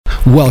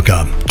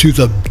Welcome to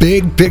the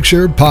Big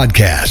Picture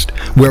Podcast,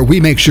 where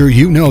we make sure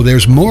you know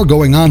there's more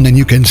going on than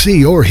you can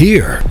see or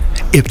hear.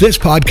 If this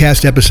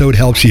podcast episode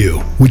helps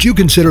you, would you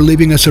consider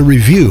leaving us a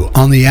review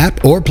on the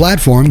app or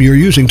platform you're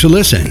using to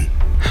listen?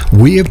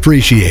 We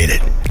appreciate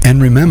it.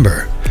 And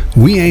remember,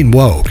 we ain't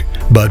woke,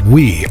 but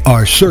we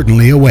are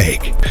certainly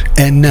awake.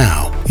 And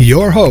now,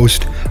 your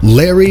host,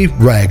 Larry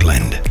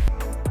Ragland.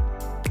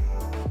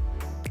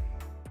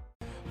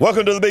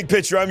 Welcome to The Big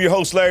Picture. I'm your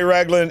host, Larry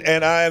Ragland,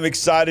 and I am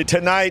excited.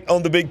 Tonight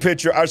on The Big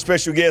Picture, our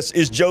special guest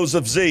is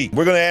Joseph Z.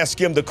 We're going to ask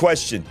him the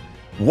question,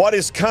 what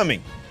is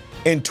coming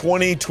in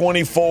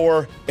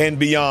 2024 and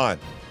beyond?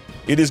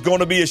 It is going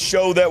to be a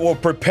show that will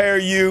prepare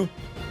you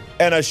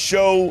and a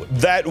show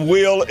that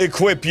will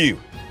equip you.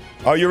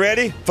 Are you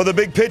ready for The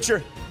Big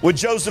Picture with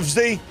Joseph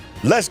Z?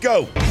 Let's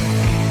go.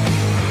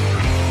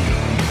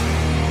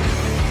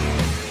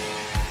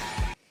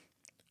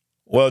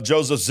 Well,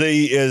 Joseph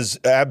Z is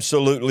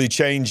absolutely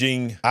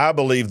changing, I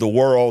believe, the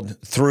world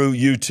through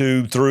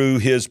YouTube, through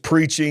his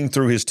preaching,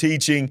 through his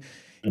teaching.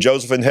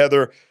 Joseph and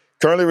Heather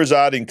currently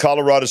reside in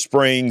Colorado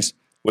Springs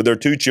with their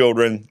two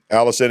children,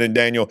 Allison and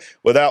Daniel.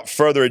 Without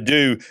further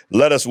ado,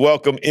 let us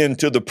welcome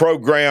into the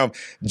program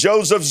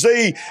Joseph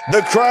Z.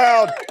 The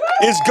crowd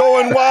is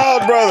going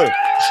wild, brother.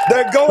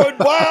 They're going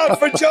wild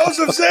for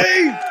Joseph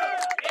Z.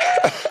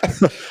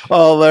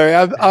 Oh, Larry,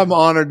 I'm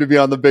honored to be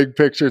on The Big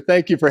Picture.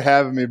 Thank you for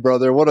having me,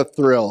 brother. What a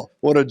thrill.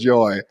 What a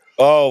joy.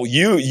 Oh,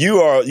 you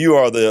are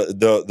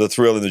the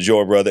thrill and the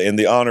joy, brother, and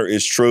the honor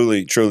is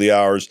truly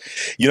ours.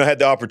 You know, I had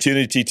the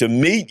opportunity to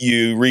meet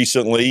you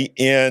recently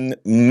in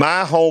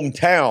my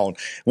hometown,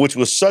 which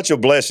was such a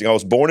blessing. I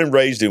was born and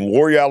raised in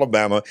Warrior,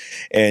 Alabama,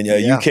 and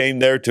you came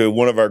there to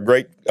one of our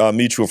great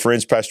mutual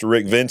friends, Pastor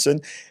Rick Vinson,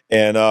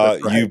 and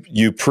right.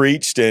 you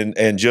preached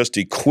and just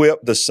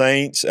equipped the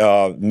saints.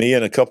 Me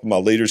and a couple of my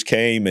leaders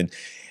came and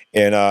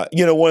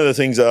you know, one of the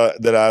things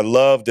that I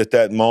loved at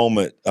that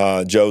moment,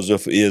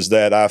 Joseph, is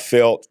that I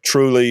felt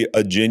truly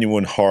a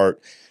genuine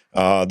heart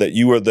that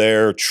you were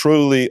there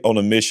truly on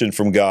a mission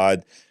from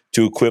God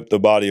to equip the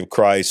body of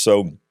Christ.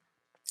 So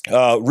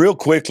real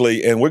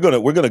quickly, and we're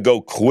gonna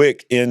go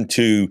quick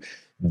into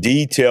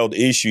detailed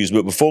issues,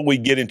 but before we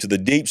get into the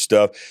deep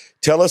stuff,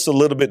 tell us a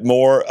little bit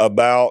more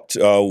about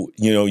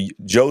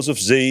Joseph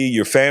Z,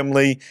 your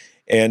family.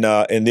 And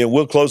then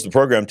we'll close the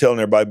program telling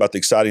everybody about the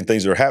exciting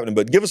things that are happening.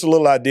 But give us a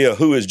little idea,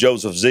 who is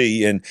Joseph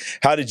Z and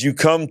how did you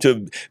come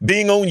to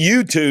being on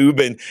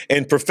YouTube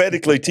and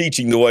prophetically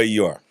teaching the way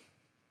you are?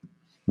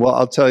 Well,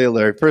 I'll tell you,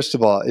 Larry, first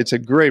of all, it's a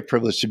great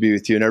privilege to be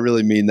with you. And I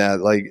really mean that,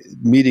 like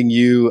meeting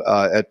you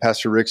at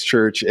Pastor Rick's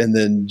church and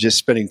then just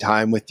spending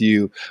time with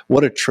you.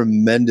 What a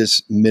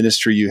tremendous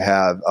ministry you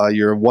have.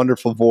 You're a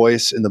wonderful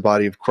voice in the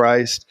body of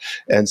Christ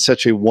and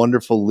such a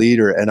wonderful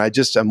leader. And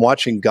I'm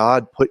watching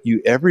God put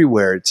you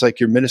everywhere. It's like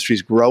your ministry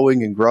is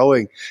growing and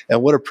growing.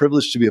 And what a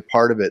privilege to be a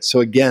part of it. So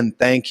again,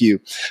 thank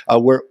you.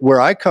 Where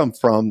I come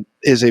from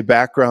is a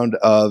background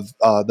of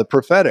the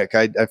prophetic.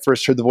 I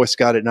first heard the voice of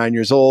God at 9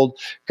 years old.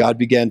 God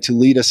began to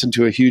lead us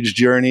into a huge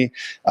journey.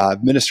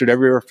 I've ministered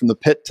everywhere from the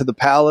pit to the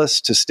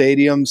palace to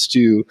stadiums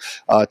to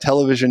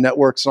television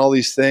networks and all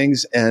these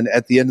things. And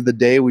at the end of the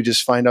day, we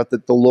just find out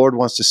that the Lord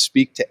wants to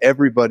speak to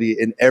everybody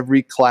in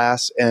every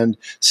class and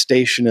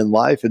station in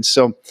life. And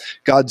so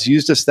God's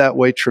used us that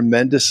way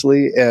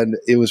tremendously. And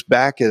it was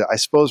back at, I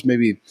suppose,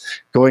 maybe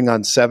going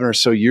on 7 or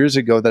so years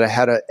ago that I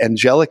had an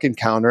angelic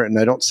encounter. And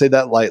I don't say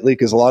that lightly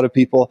because a lot of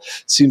people,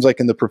 it seems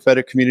like in the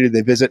prophetic community, they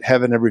visit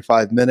heaven every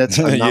 5 minutes.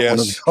 I'm not one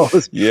of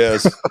those.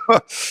 Yes.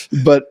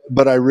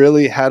 But I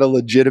really had a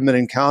legitimate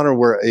encounter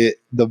where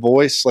the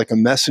voice, like a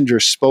messenger,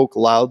 spoke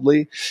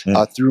loudly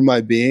through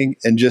my being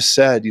and just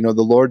said, the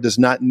Lord does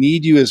not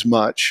need you as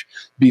much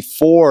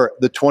before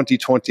the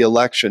 2020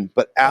 election,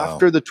 but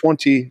after the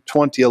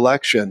 2020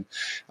 election,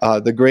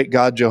 the great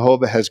God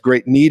Jehovah has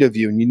great need of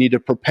you, and you need to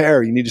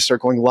prepare. You need to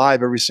start going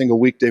live every single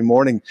weekday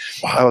morning.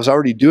 Wow. I was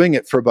already doing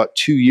it for about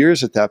 2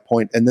 years at that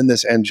point, and then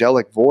this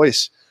angelic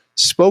voice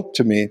spoke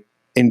to me,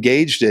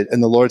 engaged it,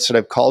 and the Lord said,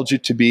 I've called you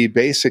to be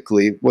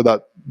basically,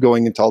 without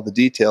going into all the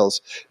details,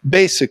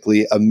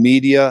 basically a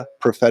media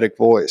prophetic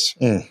voice.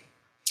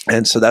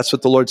 And so that's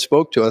what the Lord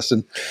spoke to us.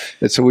 And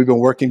so we've been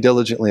working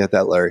diligently at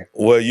that, Larry.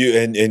 Well, you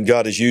and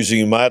God is using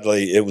you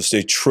mightily. It was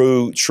a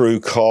true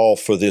call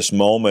for this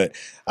moment.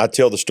 I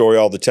tell the story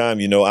all the time.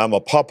 I'm a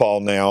pawpaw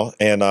now,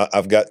 and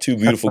I've got two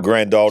beautiful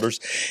granddaughters.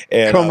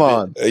 And Come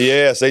on.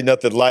 Yes, ain't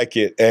nothing like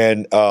it.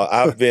 And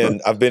I've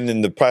been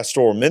in the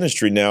pastoral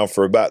ministry now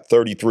for about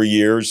 33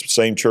 years,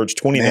 same church,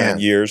 29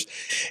 years.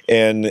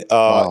 And,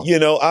 wow.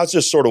 I was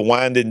just sort of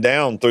winding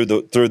down through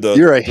the.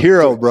 You're a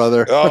hero,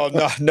 brother. Oh,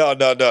 no.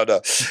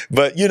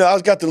 But, I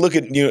was got to look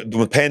at,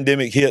 the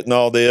pandemic hit and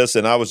all this,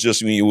 and I was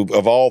just,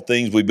 of all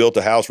things, we built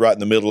a house right in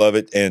the middle of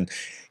it, and,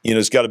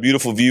 it's got a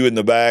beautiful view in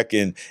the back.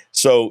 And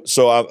so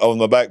I'm on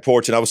the back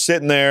porch, and I was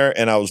sitting there,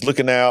 and I was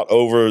looking out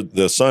over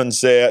the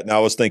sunset, and I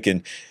was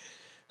thinking,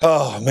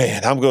 oh,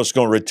 man, I'm just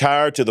going to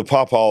retire to the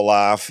pawpaw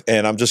life,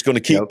 and I'm just going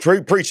to keep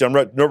preaching. I'm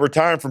not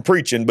retiring from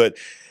preaching, but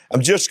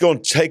I'm just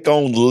going to take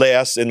on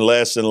less and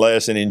less and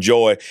less and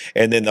enjoy.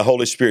 And then the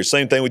Holy Spirit,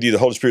 same thing with you. The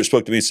Holy Spirit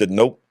spoke to me and said,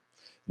 nope,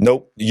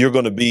 you're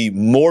going to be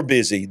more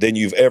busy than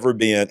you've ever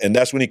been. And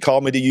that's when he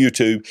called me to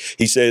YouTube.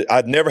 He said,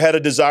 I'd never had a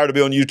desire to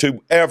be on YouTube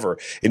ever.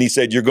 And he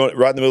said, you're going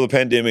right in the middle of the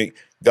pandemic,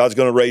 God's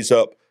going to raise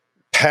up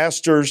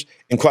pastors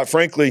and, quite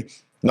frankly,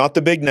 not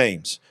the big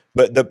names,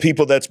 but the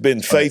people that's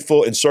been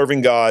faithful and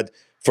serving God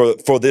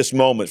for this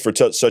moment, for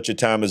such a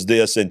time as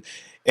this.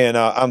 And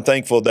I'm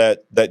thankful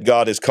that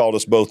God has called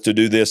us both to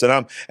do this. And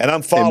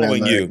I'm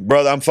following you,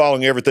 brother. I'm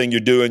following everything you're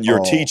doing.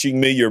 You're teaching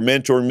me, you're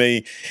mentoring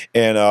me,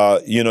 and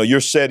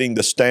you're setting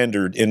the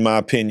standard, in my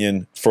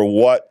opinion, for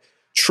what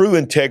true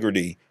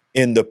integrity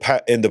in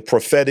the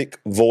prophetic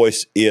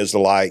voice is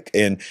like.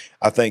 And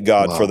I thank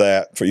God for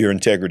that, for your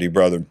integrity,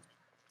 brother.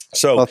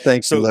 So,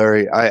 thank you,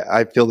 Larry.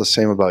 I feel the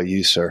same about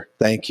you, sir.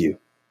 Thank you.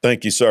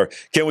 Thank you, sir.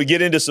 Can we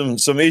get into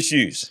some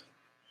issues?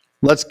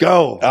 Let's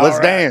go. Let's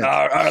dance.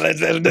 All right, let's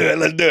do it.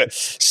 Let's do it.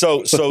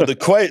 So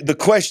the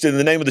question,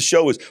 the name of the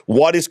show is,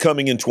 what is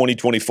coming in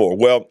 2024?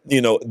 Well,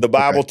 the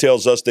Bible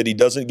tells us that he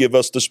doesn't give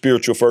us the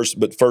spiritual first,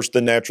 but first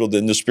the natural,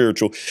 then the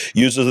spiritual.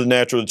 Uses the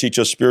natural to teach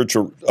us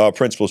spiritual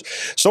principles.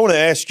 So I want to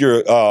ask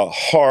your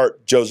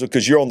heart, Joseph,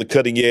 because you're on the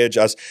cutting edge.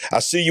 I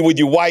see you with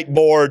your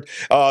whiteboard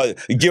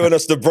giving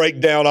us the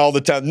breakdown all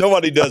the time.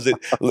 Nobody does it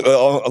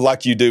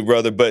like you do,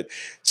 brother. But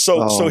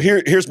so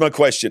here's my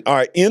question. All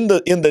right, in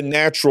the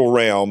natural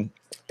realm,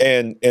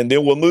 and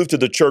then we'll move to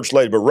the church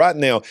later. But right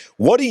now,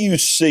 what do you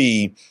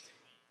see?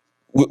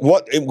 We're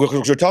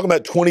talking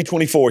about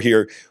 2024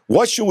 here.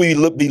 What should we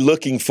be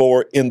looking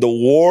for in the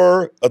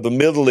war of the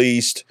Middle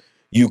East,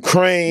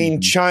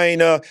 Ukraine,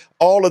 China,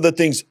 all of the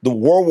things, the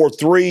World War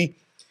III?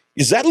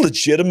 Is that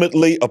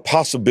legitimately a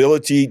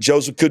possibility,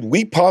 Joseph? Could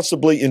we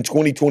possibly in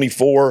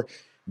 2024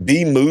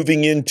 be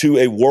moving into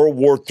a World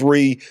War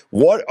III?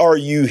 What are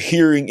you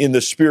hearing in the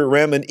spirit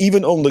realm and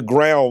even on the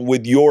ground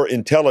with your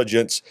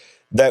intelligence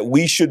that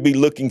we should be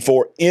looking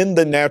for in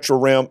the natural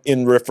realm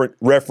in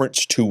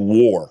reference to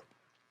war?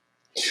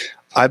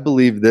 I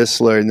believe this,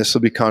 Larry, and this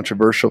will be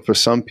controversial for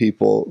some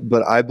people,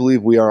 but I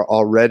believe we are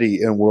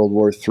already in World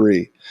War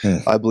III.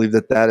 I believe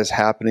that is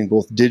happening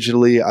both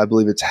digitally. I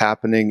believe it's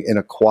happening in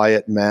a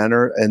quiet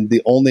manner. And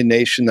the only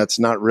nation that's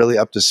not really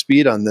up to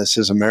speed on this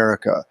is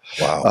America.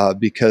 Wow.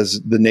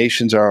 Because the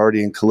nations are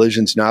already in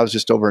collisions. Now, I was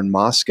just over in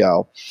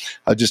Moscow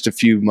just a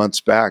few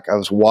months back. I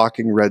was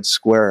walking Red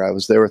Square. I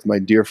was there with my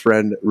dear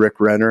friend, Rick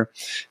Renner.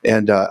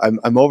 And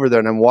I'm over there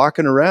and I'm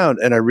walking around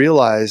and I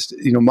realized,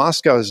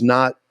 Moscow is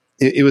not,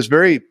 it was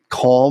very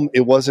calm.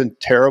 It wasn't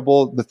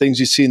terrible. The things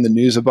you see in the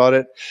news about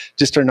it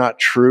just are not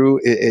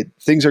true.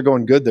 Things are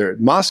going good there.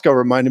 Moscow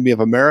reminded me of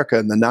America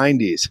in the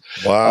 90s.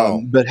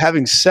 Wow. But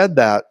having said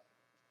that,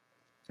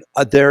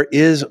 there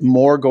is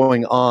more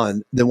going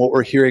on than what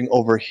we're hearing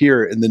over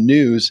here in the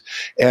news.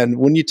 And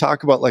when you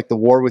talk about like the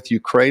war with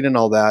Ukraine and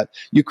all that,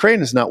 Ukraine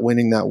is not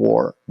winning that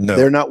war. No.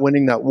 They're not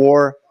winning that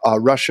war.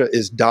 Russia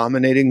is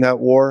dominating that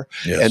war,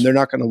 and they're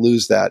not going to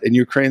lose that. And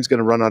Ukraine's going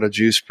to run out of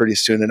juice pretty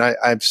soon. And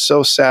I'm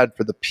so sad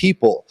for the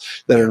people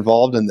that are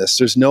involved in this.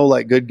 There's no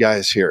like good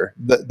guys here.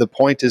 The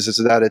point is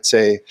that it's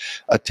a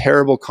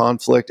terrible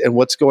conflict. And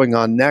what's going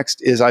on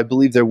next is I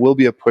believe there will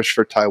be a push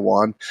for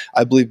Taiwan.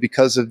 I believe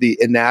because of the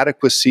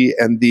inadequacy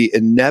and the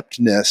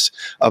ineptness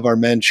of our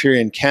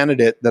Manchurian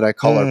candidate that I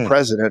call our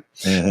president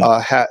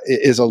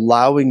is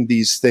allowing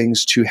these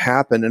things to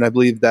happen. And I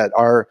believe that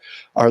our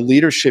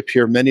leadership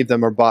here, many of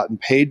them are bought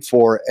and paid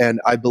for, and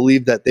I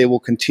believe that they will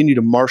continue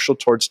to marshal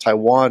towards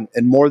Taiwan.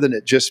 And more than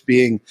it just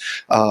being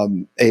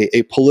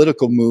a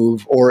political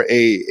move or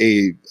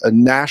a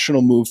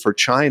national move for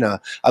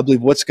China, I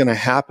believe what's going to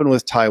happen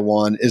with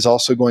Taiwan is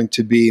also going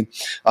to be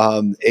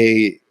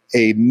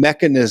a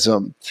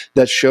mechanism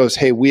that shows,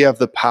 hey, we have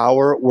the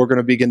power. We're going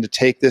to begin to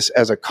take this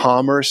as a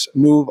commerce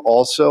move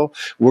also.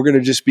 We're going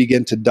to just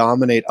begin to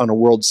dominate on a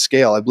world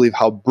scale. I believe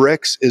how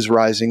BRICS is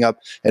rising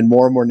up and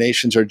more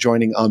nations are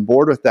joining on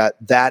board with that.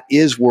 That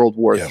is World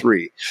War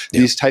III.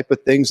 These type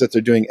of things that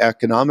they're doing,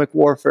 economic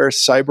warfare,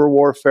 cyber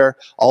warfare,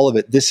 all of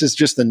it. This is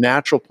just the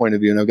natural point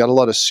of view. And I've got a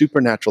lot of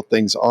supernatural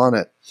things on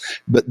it.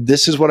 But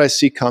this is what I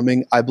see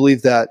coming. I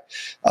believe that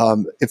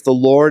if the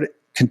Lord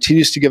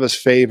continues to give us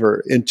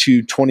favor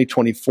into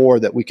 2024,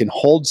 that we can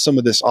hold some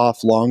of this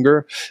off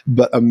longer,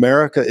 but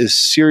America is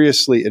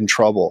seriously in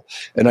trouble.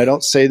 And I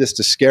don't say this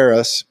to scare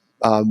us.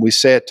 We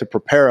say it to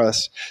prepare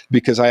us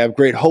because I have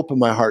great hope in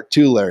my heart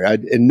too, Larry.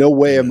 In no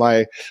way am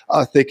I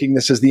thinking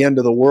this is the end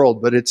of the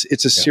world, but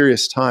it's a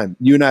serious time.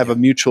 You and I have a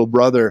mutual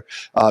brother,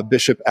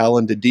 Bishop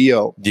Alan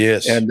DiDio.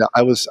 Yes. And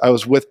I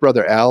was with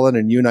Brother Alan,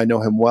 and you and I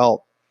know him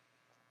well.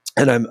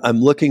 And I'm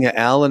looking at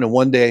Alan, and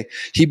one day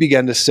he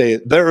began to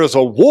say, "There is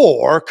a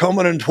war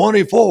coming in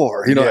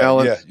 24."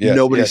 Alan.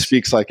 Nobody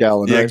speaks like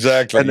Alan, right?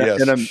 Exactly.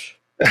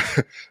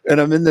 And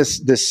I'm in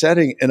this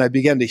setting, and I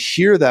began to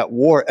hear that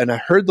war, and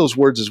I heard those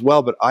words as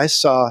well. But I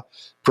saw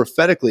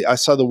prophetically,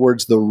 the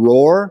words "the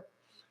roar"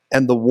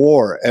 and the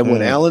war. And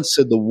when Alan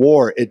said the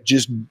war, it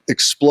just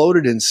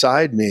exploded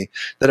inside me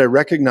that I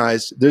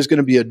recognized there's going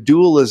to be a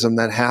dualism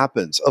that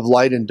happens of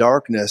light and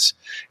darkness.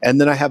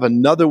 And then I have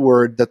another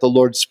word that the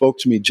Lord spoke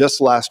to me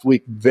just last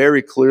week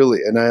very clearly.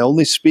 And I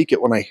only speak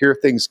it when I hear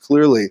things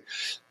clearly.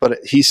 But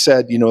he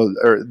said,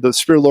 or the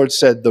Spirit of the Lord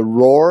said, the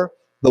roar,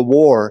 the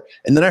war.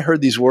 And then I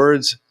heard these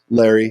words,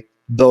 Larry,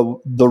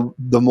 the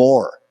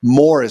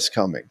more is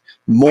coming,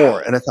 more.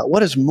 And I thought,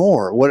 what is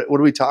more? What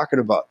are we talking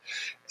about?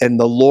 And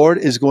the Lord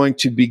is going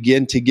to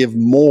begin to give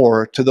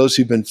more to those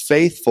who've been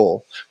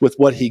faithful with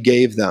what he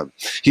gave them.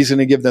 He's going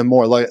to give them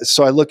more.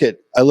 So I look at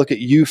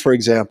you, for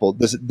example,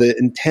 the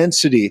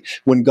intensity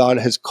when God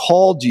has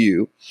called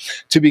you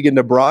to begin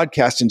to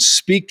broadcast and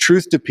speak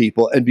truth to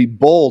people and be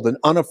bold and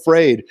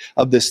unafraid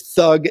of this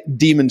thug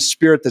demon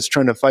spirit that's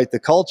trying to fight the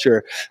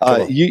culture.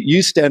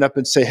 You stand up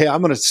and say, hey,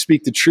 I'm going to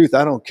speak the truth.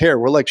 I don't care.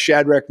 We're like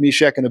Shadrach,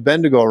 Meshach, and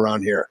Abednego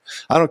around here.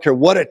 I don't care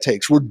what it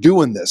takes. We're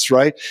doing this,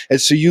 right?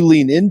 And so you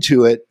lean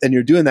into it and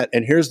you're doing that.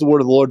 And here's the word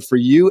of the Lord for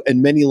you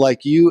and many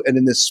like you and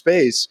in this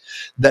space,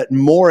 that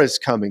more is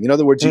coming. In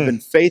other words, you've been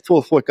faithful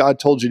with what God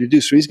told you to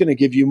do. So he's going to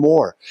give you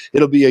more.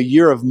 It'll be a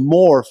year of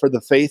more for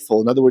the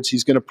faithful. In other words,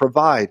 he's going to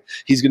provide.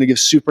 He's going to give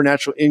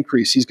supernatural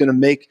increase. He's going to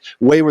make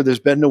way where there's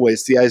been no way.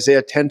 It's the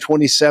Isaiah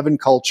 10:27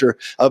 culture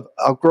of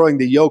outgrowing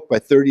the yoke by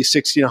 30,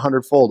 60, and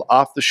 100-fold,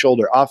 off the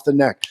shoulder, off the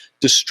neck,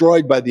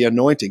 destroyed by the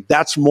anointing.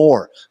 That's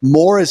more.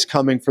 More is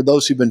coming for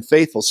those who've been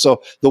faithful.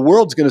 So the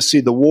world's going to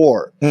see the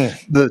war.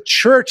 The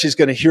church is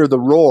going to hear the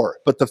roar,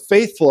 but the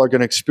faithful are going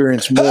to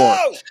experience more.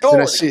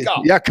 And I see,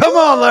 yeah, come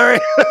on, Larry.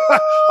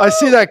 I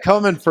see that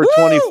coming for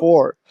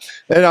 24.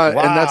 And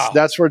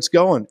that's where it's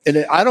going.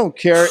 And I don't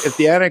care if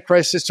the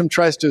Antichrist system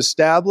tries to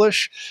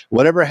establish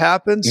whatever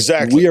happens.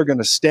 Exactly. We are going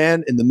to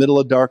stand in the middle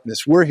of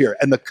darkness. We're here.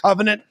 And the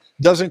covenant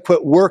doesn't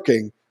quit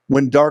working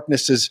when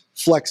darkness is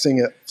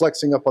flexing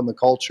up on the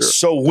culture.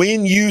 So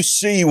when you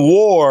see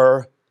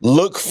war,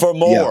 look for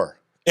more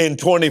in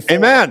 24.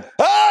 Amen.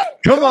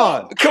 Come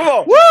on.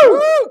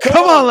 Woo!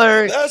 Come on,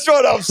 Larry. That's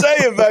what I'm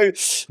saying, baby.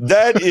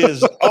 That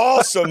is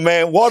awesome,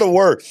 man. What a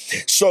word.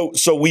 So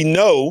we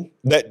know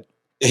that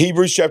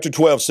Hebrews chapter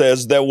 12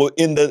 says there will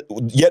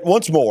yet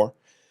once more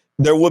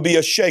there will be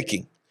a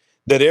shaking.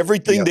 That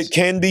everything that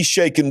can be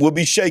shaken will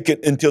be shaken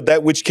until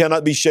that which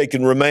cannot be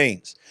shaken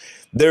remains.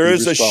 There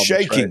is a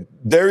shaking. Right.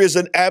 There is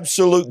an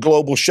absolute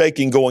global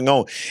shaking going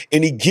on.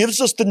 And he gives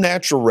us the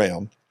natural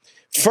realm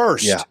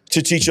first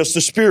to teach us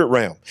the spirit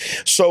realm.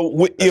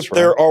 So if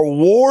there are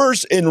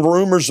wars and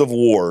rumors of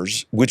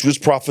wars, which was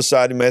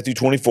prophesied in Matthew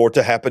 24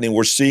 to happen, and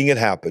we're seeing it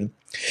happen,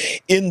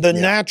 in the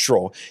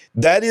natural,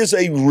 that is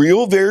a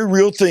real, very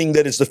real thing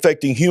that is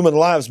affecting human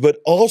lives, but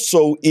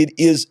also it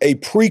is a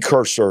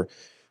precursor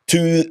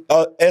to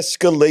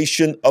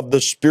escalation of the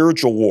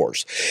spiritual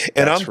wars.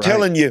 And I'm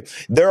telling you,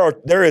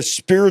 there is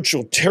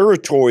spiritual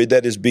territory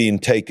that is being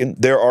taken.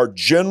 There are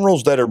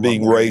generals that are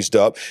being raised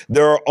up.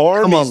 There are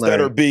armies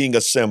that are being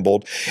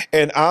assembled.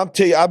 And I'll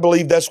tell you, I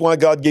believe that's why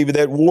God gave you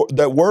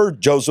that word,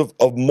 Joseph,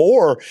 of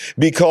more,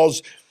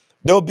 because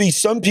there'll be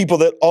some people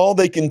that all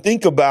they can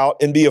think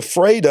about and be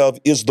afraid of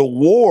is the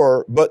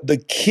war, but the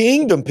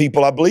kingdom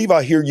people, I believe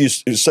I hear you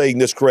saying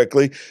this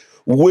correctly,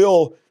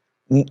 will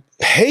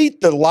hate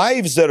the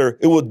lives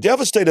it will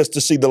devastate us to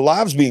see the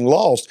lives being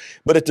lost,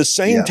 but at the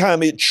same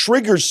time, it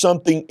triggers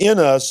something in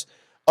us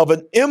of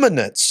an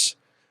imminence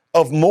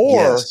of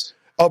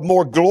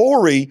more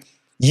glory.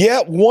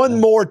 Yet one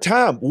more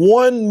time,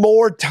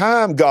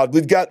 God,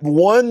 we've got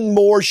one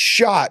more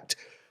shot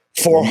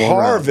for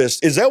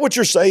harvest. Is that what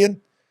you're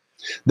saying?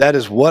 That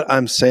is what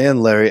I'm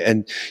saying, Larry.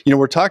 And,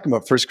 we're talking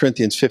about 1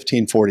 Corinthians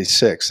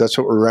 15:46. That's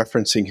what we're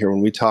referencing here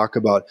when we talk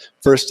about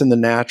first in the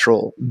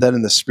natural, then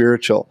in the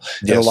spiritual.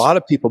 Yes. And a lot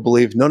of people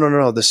believe,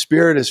 no, the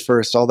spirit is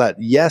first, all that.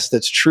 Yes,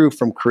 that's true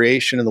from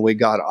creation and the way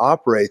God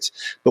operates,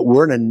 but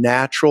we're in a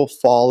natural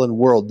fallen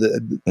world.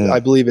 I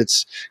believe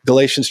it's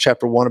Galatians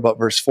chapter 1 about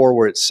verse 4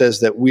 where it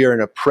says that we are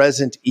in a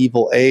present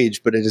evil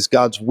age, but it is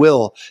God's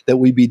will that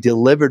we be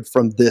delivered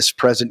from this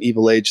present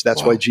evil age.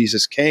 That's why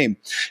Jesus came.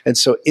 And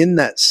so in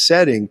that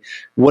setting,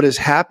 what is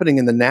happening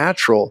in the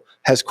natural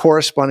has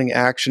corresponding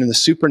action in the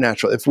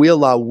supernatural. If we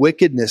allow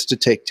wickedness to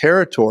take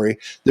territory,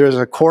 there is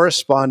a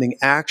corresponding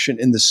action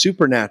in the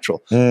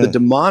supernatural. The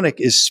demonic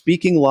is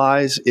speaking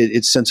lies.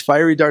 It sends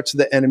fiery darts to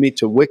the enemy,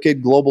 to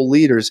wicked global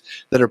leaders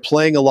that are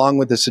playing along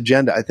with this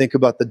agenda. I think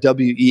about the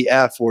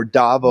WEF or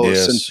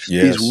Davos and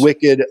these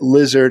wicked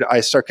lizard,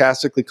 I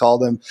sarcastically call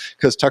them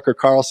because Tucker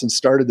Carlson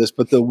started this,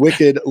 but the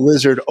wicked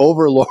lizard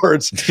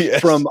overlords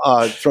from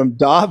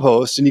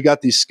Davos. And you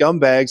got these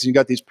scumbags and you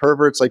got these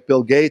perverts like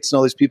Bill Gates and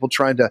all these people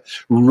trying to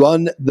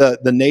run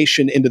the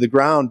nation into the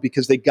ground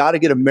because they got to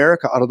get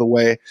America out of the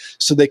way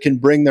so they can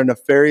bring their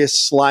nefarious,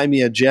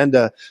 slimy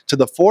agenda to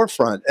the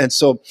forefront. And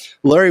so,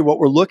 Larry, what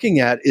we're looking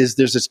at is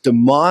there's this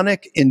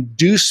demonic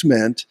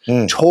inducement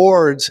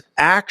towards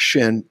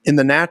action in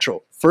the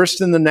natural. First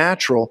in the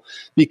natural,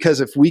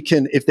 because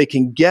if they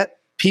can get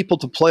people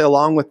to play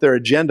along with their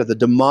agenda, the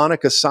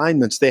demonic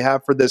assignments they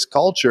have for this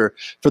culture,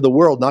 for the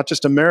world, not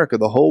just America,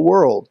 the whole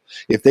world,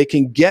 if they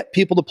can get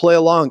people to play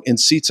along in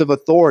seats of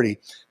authority,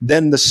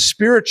 then the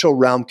spiritual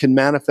realm can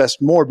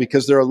manifest more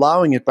because they're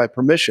allowing it by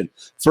permission.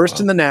 First,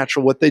 in the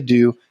natural, what they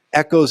do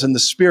echoes in the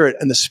spirit,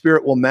 and the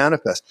spirit will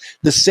manifest.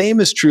 The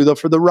same is true, though,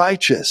 for the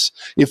righteous.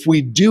 If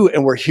we do,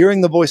 and we're hearing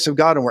the voice of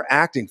God and we're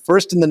acting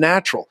first in the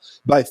natural,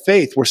 by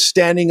faith, we're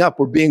standing up,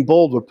 we're being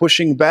bold, we're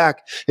pushing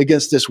back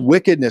against this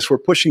wickedness, we're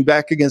pushing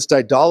back against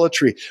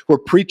idolatry, we're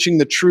preaching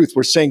the truth,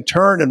 we're saying,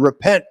 turn and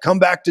repent, come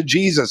back to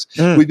Jesus.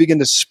 We begin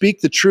to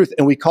speak the truth,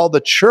 and we call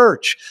the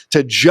church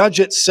to judge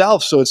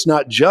itself so it's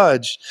not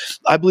judged.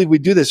 I believe we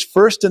do this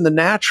first in the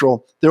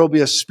natural, there will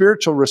be a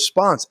spiritual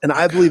response, and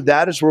I believe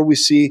that is where we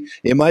see,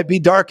 it might be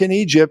dark in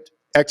Egypt,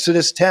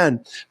 Exodus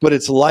 10, but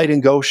it's light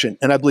in Goshen.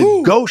 And I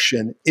believe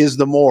Goshen is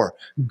the more.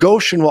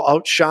 Goshen will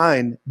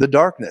outshine the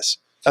darkness.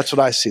 That's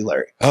what I see,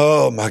 Larry.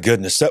 Oh my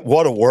goodness.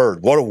 What a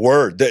word. What a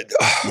word.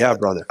 Yeah,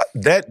 brother.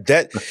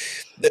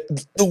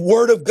 The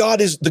word of God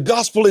the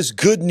gospel is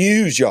good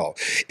news, y'all.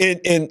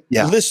 And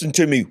listen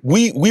to me.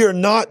 We are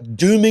not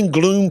doom and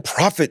gloom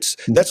prophets.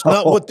 That's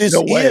not what this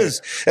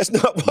is. That's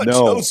not what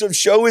Joseph's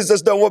show is.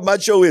 That's not what my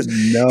show is.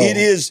 No. It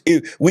is.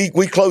 We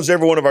close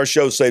every one of our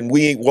shows saying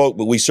we ain't woke,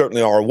 but we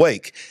certainly are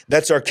awake.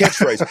 That's our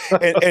catchphrase.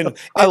 and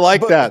I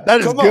like that.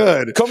 That is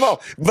good. Come on.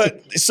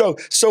 But so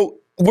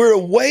we're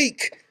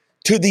awake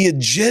to the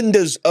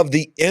agendas of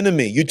the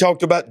enemy. You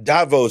talked about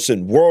Davos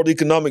and World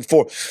Economic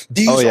Forum.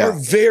 These are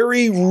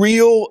very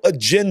real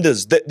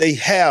agendas that they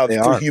have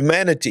for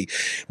humanity.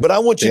 But I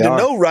want you to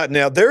know right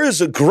now, there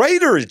is a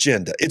greater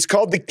agenda. It's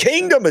called the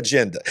kingdom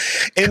agenda.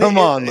 And Come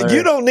on, Larry.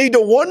 you don't need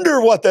to wonder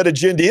what that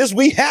agenda is.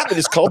 We have it.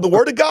 It's called the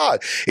Word of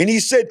God. And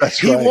he said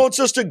he wants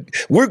us to,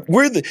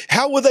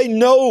 how will they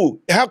know?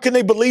 How can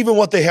they believe in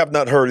what they have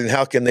not heard? And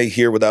how can they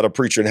hear without a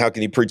preacher? And how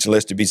can he preach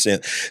unless to be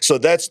sent? So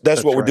that's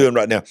what we're doing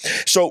right now.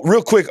 So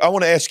real quick, I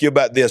want to ask you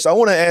about this. I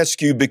want to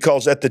ask you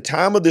because at the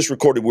time of this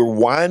recording, we're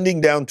winding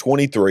down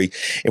 23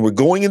 and we're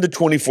going into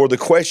 24. The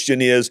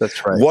question is,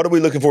 what are we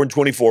looking for in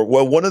 24?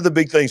 Well, one of the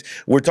big things,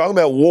 we're talking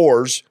about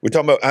wars. We're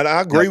talking about, and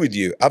I agree with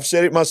you. I've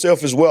said it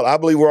myself as well. I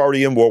believe we're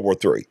already in World War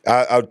III.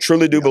 I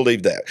truly do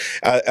believe that.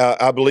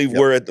 I believe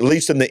we're at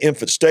least in the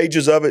infant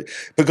stages of it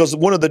because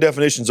one of the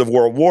definitions of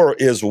world war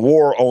is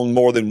war on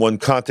more than one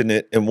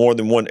continent and more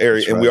than one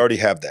area, and we already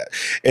have that.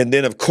 And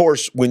then, of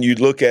course, when you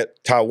look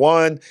at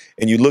Taiwan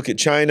and you look at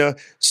China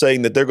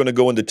saying that they're going to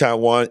go into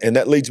Taiwan. And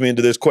that leads me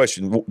into this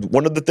question.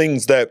 One of the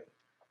things that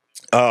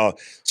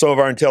some of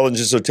our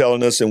intelligence are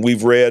telling us, and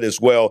we've read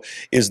as well,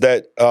 is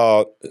that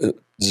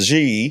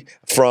Xi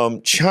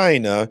from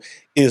China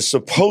is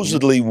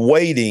supposedly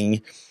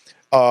waiting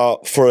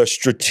for a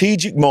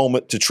strategic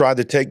moment to try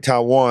to take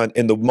Taiwan,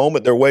 and the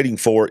moment they're waiting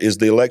for is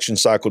the election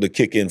cycle to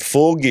kick in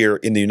full gear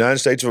in the United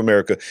States of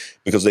America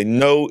because they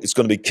know it's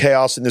going to be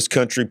chaos in this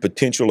country,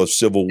 potential of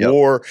civil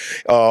war,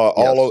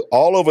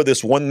 all over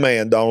this one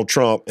man, Donald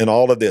Trump, and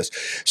all of this.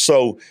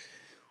 So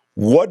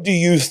what do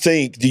you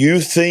think? Do you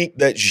think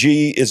that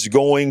Xi is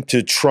going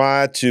to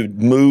try to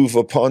move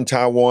upon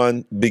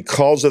Taiwan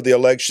because of the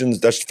elections?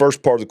 That's the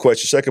first part of the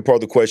question. Second part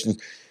of the question,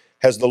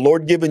 has the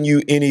Lord given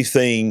you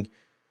anything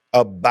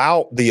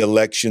about the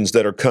elections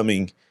that are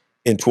coming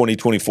in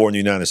 2024 in the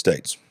United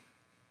States?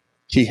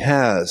 He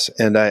has,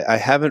 and I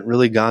haven't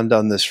really gone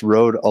down this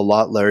road a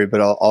lot, Larry,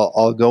 but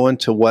I'll go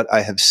into what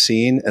I have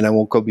seen, and I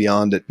won't go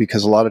beyond it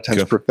because a lot of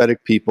times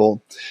prophetic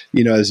people,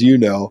 as you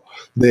know,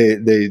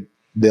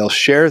 they'll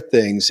share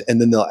things and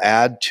then they'll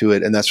add to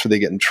it, and that's where they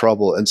get in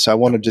trouble. And so I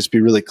want to just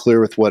be really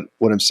clear with what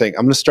I'm saying.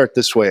 I'm going to start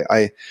this way.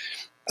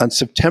 On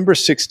September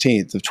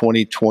 16th of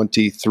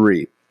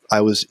 2023, I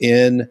was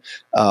in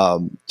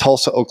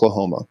Tulsa,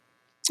 Oklahoma,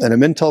 and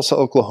I'm in Tulsa,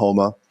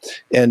 Oklahoma,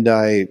 and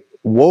I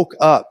woke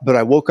up, but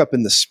I woke up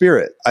in the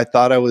spirit. I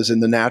thought I was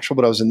in the natural,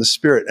 but I was in the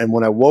spirit. And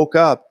when I woke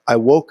up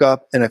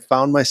and I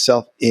found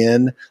myself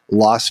in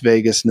Las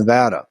Vegas,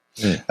 Nevada.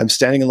 I'm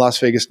standing in Las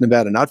Vegas,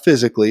 Nevada, not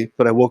physically,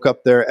 but I woke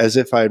up there as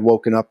if I had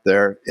woken up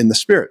there in the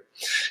spirit.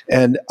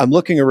 And I'm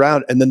looking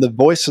around, and then the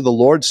voice of the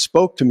Lord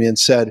spoke to me and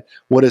said,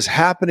 what is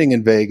happening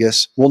in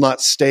Vegas will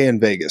not stay in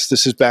Vegas.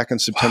 This is back on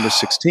September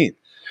 16th.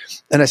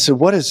 And I said,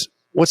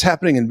 what's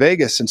happening in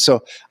Vegas? And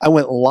so I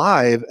went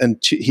live, and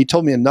he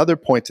told me another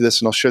point to this,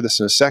 and I'll share this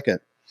in a second.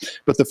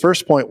 But the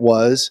first point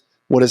was,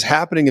 what is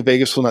happening in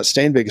Vegas will not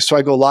stay in Vegas. So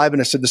I go live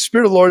and I said, the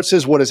Spirit of the Lord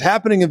says, what is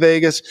happening in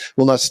Vegas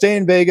will not stay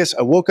in Vegas.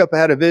 I woke up, I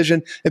had a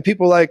vision, and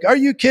people were like, are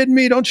you kidding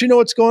me? Don't you know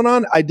what's going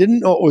on? I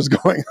didn't know what was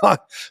going on.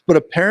 But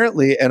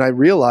apparently, and I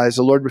realized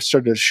the Lord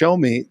started to show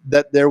me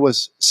that there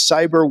was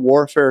cyber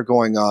warfare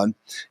going on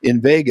in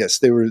Vegas.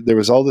 There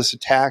was all this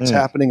attacks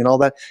happening and all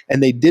that.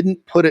 And they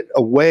didn't put it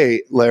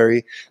away,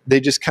 Larry. They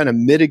just kind of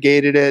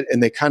mitigated it,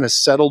 and they kind of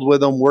settled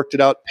with them, worked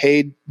it out,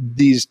 paid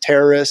these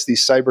terrorists,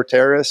 these cyber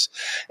terrorists.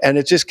 And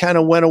it just kind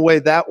of went away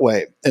that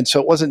way. And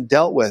so it wasn't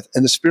dealt with.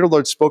 And the Spirit of the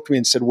Lord spoke to me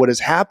and said, what is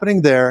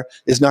happening there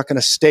is not going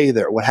to stay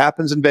there. What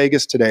happens in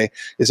Vegas today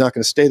is not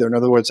going to stay there. In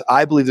other words,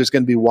 I believe there's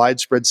going to be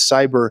widespread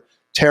cyber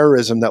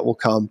terrorism that will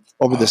come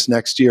over this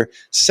next year.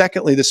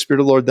 Secondly, the Spirit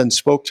of the Lord then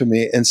spoke to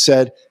me and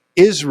said,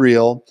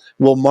 Israel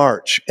will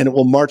march, and it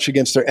will march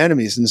against their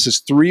enemies. And this is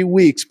 3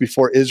 weeks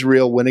before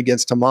Israel went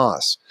against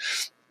Hamas.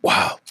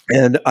 Wow.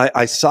 And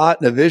I saw it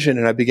in a vision,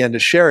 and I began to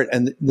share it.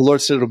 And the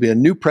Lord said it'll be a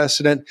new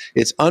precedent.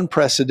 It's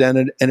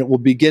unprecedented, and it will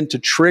begin to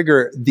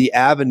trigger the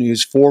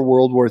avenues for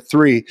World War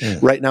III.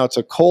 Right now, it's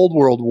a cold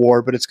World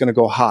War, but it's going to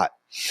go hot.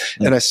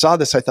 And I saw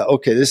this. I thought,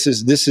 okay, this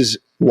is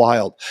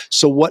wild.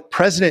 So what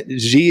President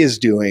Xi is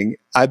doing,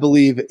 I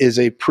believe, is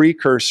a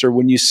precursor.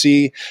 When you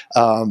see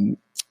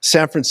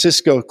San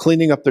Francisco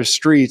cleaning up their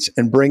streets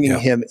and bringing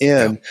him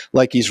in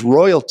like he's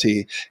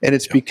royalty, and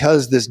it's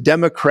because this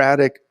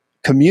democratic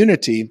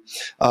community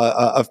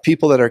of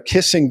people that are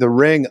kissing the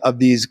ring of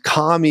these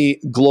commie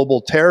global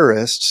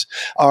terrorists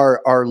are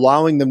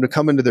allowing them to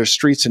come into their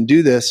streets and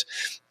do this.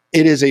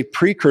 It is a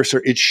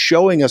precursor. It's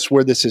showing us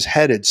where this is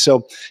headed.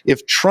 So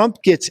if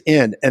Trump gets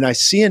in, and I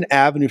see an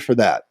avenue for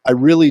that, I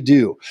really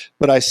do,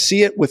 but I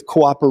see it with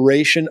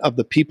cooperation of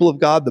the people of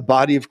God, the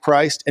body of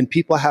Christ, and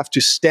people have to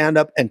stand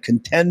up and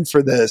contend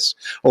for this,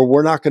 or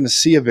we're not going to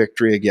see a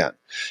victory again.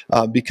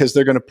 Because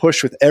they're going to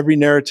push with every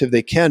narrative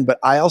they can. But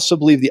I also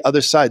believe the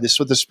other side, this is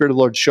what the Spirit of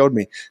the Lord showed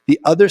me, the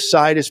other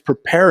side is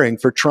preparing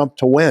for Trump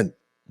to win.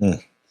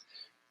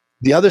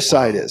 The other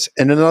side is.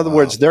 And in other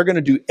words, they're going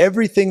to do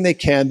everything they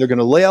can. They're going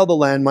to lay all the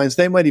landmines.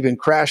 They might even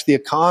crash the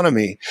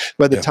economy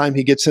by the time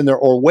he gets in there,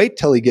 or wait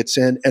till he gets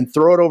in and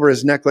throw it over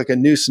his neck like a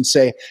noose and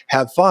say,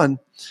 have fun,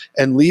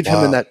 and leave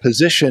him in that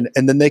position.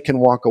 And then they can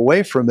walk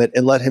away from it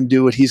and let him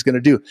do what he's going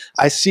to do.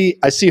 I see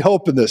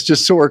hope in this,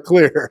 just so we're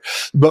clear.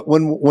 But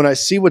when I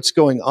see what's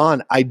going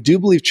on, I do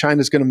believe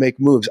China's going to make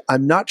moves.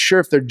 I'm not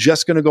sure if they're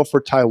just going to go for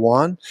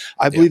Taiwan.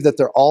 I believe that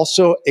they're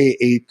also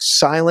a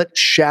silent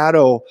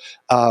shadow,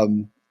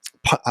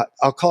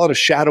 I'll call it a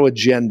shadow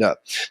agenda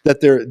that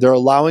they're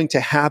allowing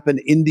to happen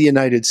in the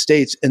United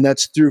States, and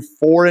that's through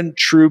foreign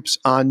troops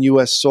on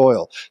U.S.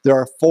 soil. There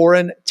are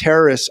foreign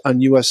terrorists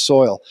on U.S.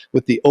 soil.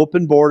 With the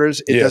open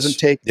borders, it doesn't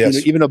take,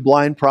 even a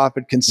blind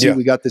prophet can see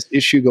we got this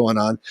issue going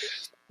on.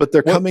 But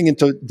they're coming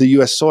into the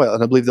U.S. soil,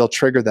 and I believe they'll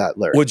trigger that,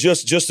 Larry. Well,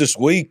 just this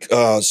week,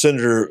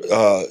 Senator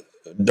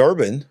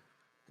Durbin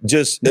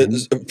just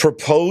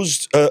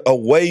proposed a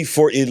way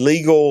for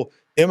illegal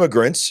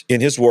immigrants,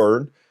 in his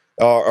word,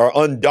 or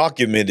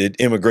undocumented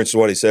immigrants is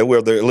what he said,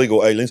 where they're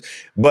illegal aliens.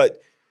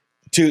 But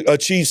to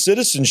achieve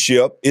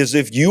citizenship is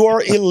if you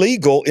are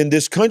illegal in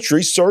this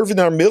country, serve in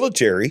our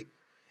military.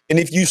 And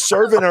if you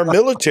serve in our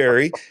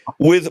military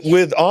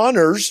with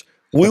honors,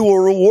 we will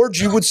reward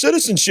you with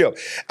citizenship.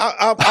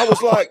 I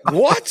was like,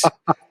 what?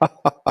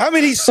 I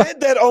mean, he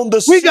said that on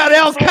the... We got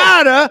Al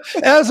Qaeda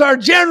as our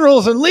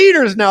generals and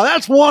leaders now.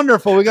 That's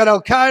wonderful. We got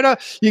Al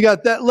Qaeda. You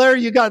got that,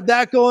 Larry. You got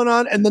that going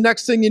on. And the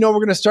next thing you know, we're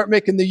going to start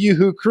making the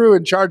Yoo-hoo crew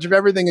in charge of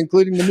everything,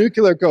 including the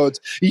nuclear codes.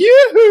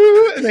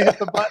 Yoo-hoo! And they hit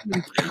the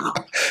button.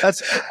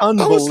 That's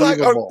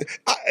unbelievable.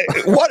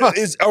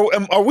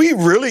 Are we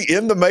really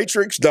in the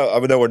Matrix? No, I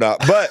mean, no, we're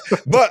not.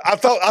 But I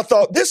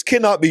thought this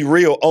cannot be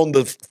real. On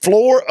the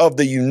floor of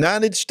the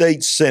United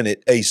States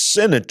Senate, a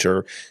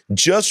senator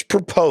just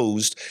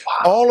proposed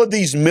all of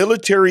these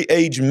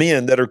military-age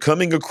men that are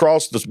coming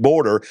across this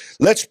border.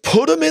 Let's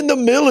put them in the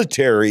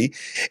military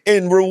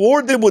and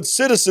reward them with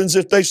citizens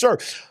if they serve.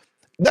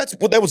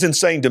 That was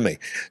insane to me.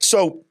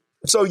 So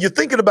you're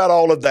thinking about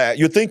all of that.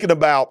 You're thinking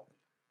about,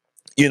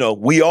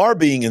 we are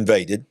being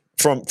invaded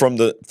from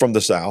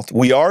the South.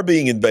 We are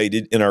being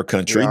invaded in our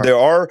country. There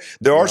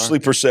are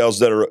sleeper cells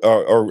that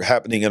are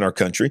happening in our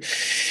country.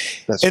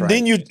 That's and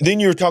right. then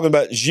you're talking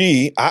about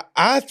Xi.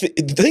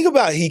 Think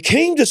about it. He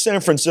came to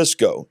San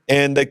Francisco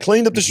and they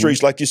cleaned up the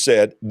streets, like you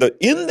said.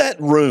 In that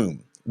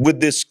room with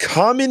this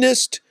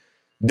communist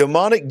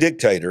demonic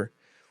dictator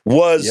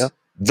was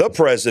the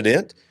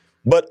president,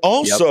 but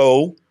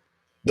also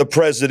the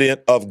president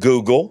of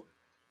Google,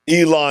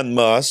 Elon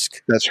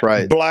Musk. That's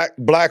right.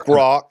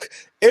 BlackRock.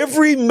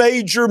 Every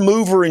major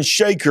mover and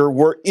shaker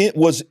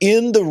was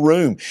in the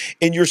room.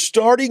 And you're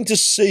starting to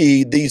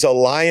see these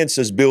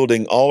alliances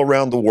building all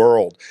around the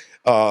world.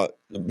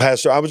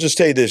 Pastor, I would just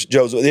tell you this,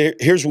 Joseph.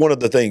 Here's one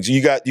of the things.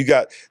 You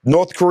got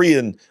North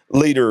Korean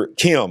leader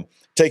Kim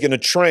taking a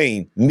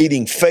train,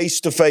 meeting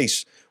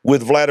face-to-face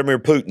with Vladimir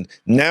Putin.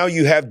 Now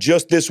you have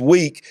just this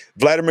week,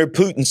 Vladimir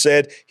Putin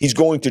said he's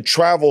going to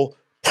travel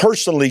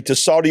personally to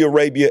Saudi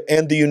Arabia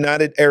and the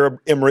United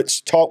Arab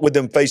Emirates, talk with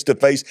them face to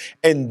face,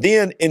 and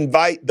then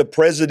invite the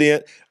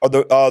president or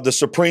the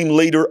supreme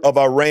leader of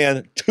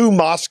Iran to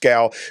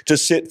Moscow to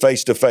sit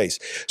face to face.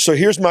 So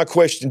here's my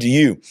question to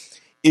you.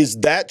 Is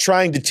that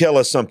trying to tell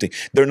us something?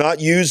 They're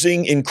not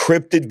using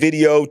encrypted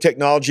video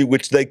technology,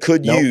 which they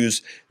could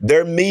use.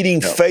 They're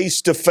meeting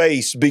face to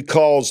face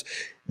because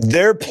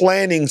they're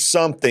planning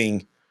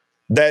something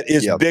that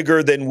is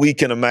bigger than we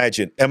can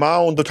imagine. Am I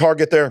on the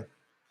target there?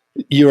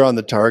 You're on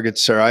the target,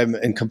 sir. I'm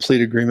in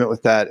complete agreement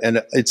with that.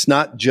 And it's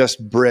not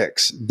just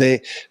BRICS.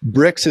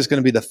 BRICS is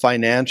going to be the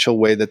financial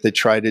way that they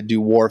try to do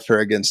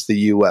warfare against the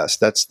U.S.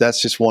 That's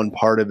just one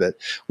part of it.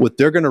 What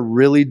they're going to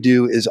really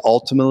do is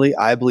ultimately,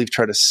 I believe,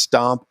 try to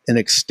stomp and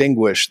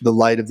extinguish the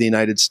light of the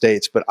United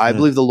States. But I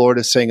believe the Lord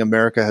is saying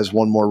America has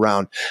one more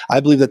round. I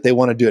believe that they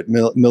want to do it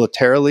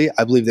militarily.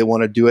 I believe they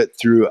want to do it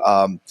through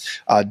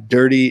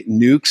dirty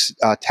nukes,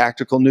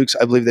 tactical nukes.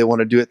 I believe they want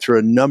to do it through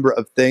a number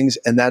of things.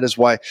 And that is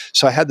why.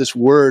 So I had this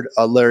word,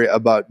 Larry,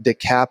 about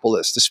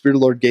Decapolis. The Spirit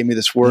of the Lord gave me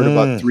this word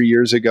about 3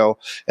 years ago,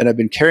 and I've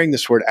been carrying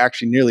this word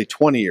actually nearly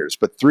 20 years.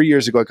 But 3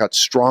 years ago, it got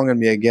strong on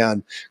me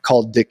again,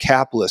 called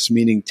Decapolis,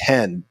 meaning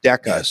 10,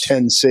 Deca, yes.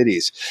 10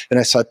 cities. And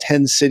I saw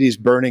 10 cities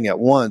burning at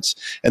once.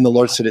 And the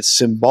Lord said it's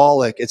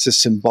symbolic. It's a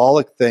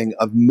symbolic thing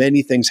of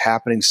many things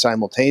happening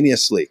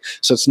simultaneously.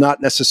 So it's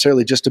not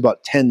necessarily just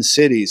about 10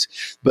 cities,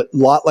 but a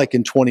lot like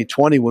in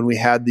 2020 when we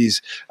had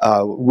these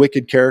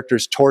wicked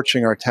characters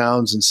torching our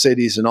towns and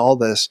cities and all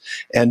this.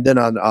 And then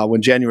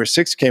when January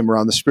 6th came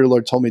around, the Spirit of the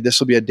Lord told me this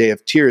will be a day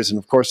of tears. And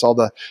of course, all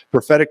the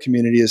prophetic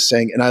community is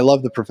saying, and I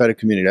love the prophetic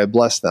community, I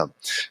bless them.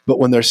 But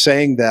when they're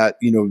saying that,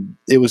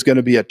 it was going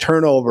to be a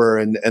turnover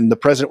and the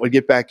president would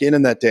get back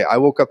in that day, I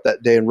woke up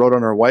that day and wrote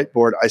on our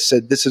whiteboard, I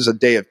said, this is a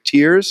day of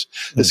tears.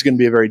 This is going to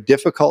be a very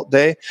difficult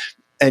day.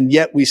 And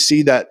yet we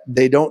see that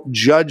they don't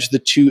judge the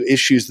two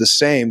issues the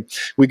same.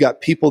 We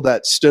got people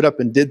that stood up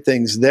and did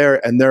things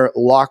there, and they're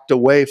locked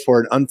away for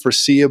an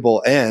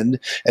unforeseeable end.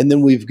 And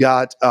then we've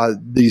got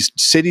these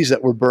cities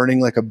that were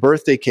burning like a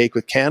birthday cake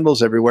with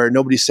candles everywhere.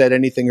 Nobody said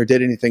anything or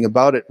did anything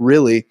about it,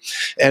 really.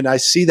 And I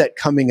see that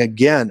coming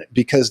again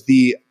because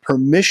the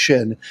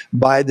permission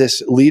by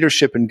this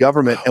leadership in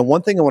government. And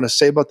one thing I want to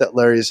say about that,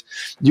 Larry, is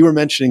you were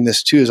mentioning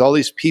this too, is all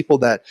these people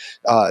that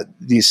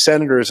these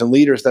senators and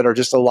leaders that are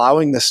just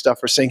allowing this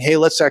stuff are saying, hey,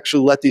 let's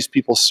actually let these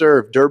people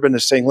serve. Durbin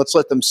is saying, let's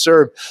let them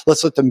serve.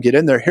 Let's let them get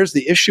in there. Here's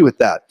the issue with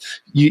that.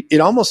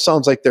 It almost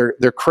sounds like they're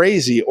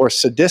crazy or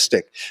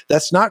sadistic.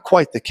 That's not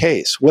quite the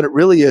case. What it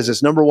really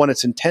is number one,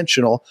 it's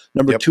intentional.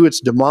 Number two, it's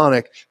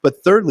demonic.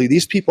 But thirdly,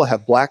 these people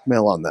have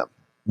blackmail on them.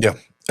 Yeah,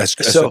 that's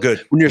so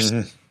good. When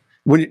you're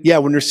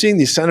when you're seeing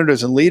these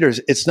senators and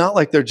leaders, it's not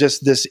like they're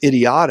just this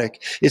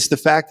idiotic. It's the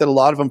fact that a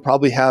lot of them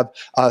probably have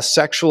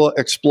sexual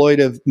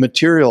exploitive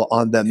material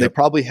on them. Yep. They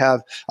probably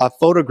have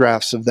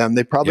photographs of them.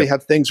 They probably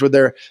have things where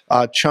they're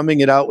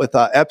chumming it out with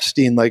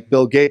Epstein, like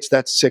Bill Gates,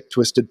 that sick,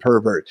 twisted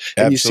pervert.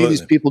 And you see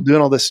these people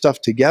doing all this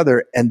stuff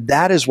together, and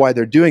that is why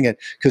they're doing it.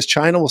 Because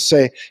China will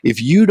say,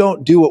 if you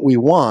don't do what we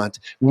want,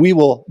 we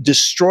will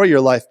destroy your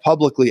life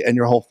publicly and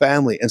your whole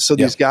family. And so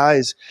these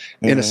guys,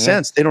 in a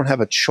sense, they don't have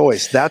a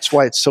choice. That's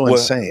why it's so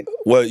insane.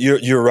 Well,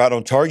 you're right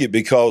on target,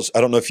 because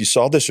I don't know if you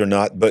saw this or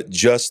not, but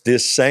just the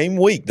same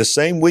week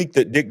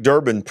that Dick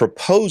Durbin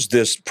proposed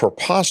this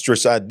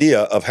preposterous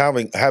idea of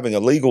having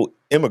illegal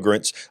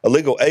immigrants,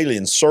 illegal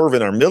aliens serve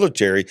in our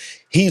military,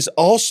 he's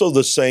also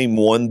the same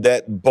one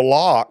that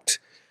blocked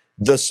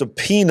the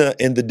subpoena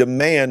and the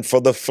demand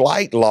for the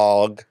flight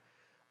log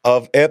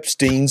of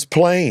Epstein's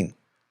plane.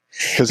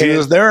 Because he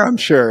was there, I'm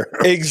sure.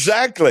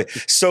 Exactly.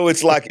 So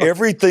it's like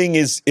everything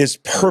is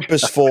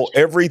purposeful.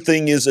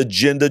 Everything is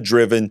agenda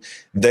driven.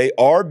 They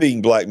are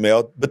being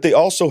blackmailed, but they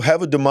also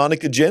have a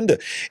demonic agenda.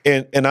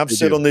 And I've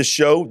said on this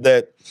show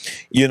that,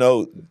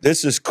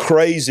 this is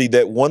crazy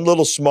that one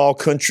little small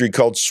country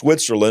called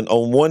Switzerland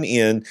on one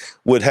end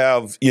would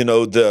have,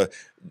 the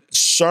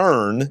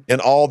CERN and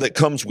all that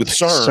comes with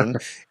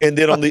CERN. And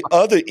then on the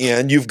other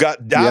end, you've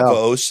got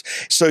Davos.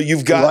 Yeah. So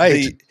you've got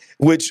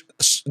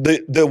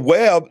the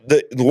web,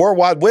 the World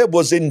Wide Web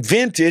was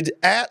invented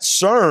at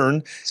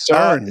CERN.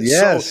 CERN,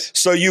 yes.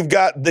 So you've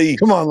got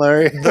come on,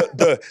 Larry,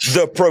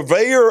 the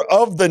purveyor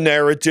of the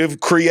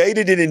narrative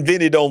created and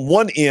invented on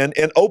one end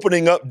and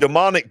opening up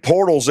demonic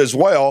portals as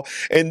well.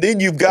 And then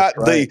you've got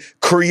the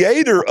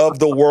creator of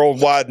the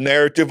worldwide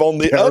narrative on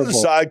the other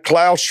side,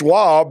 Klaus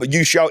Schwab.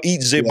 You shall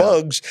eat the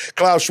bugs,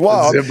 Klaus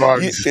Schwab.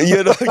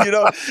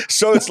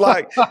 So it's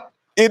like.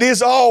 It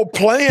is all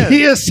planned.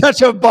 He is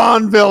such a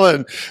Bond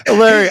villain.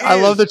 Larry, I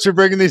love that you're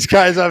bringing these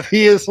guys up.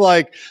 He is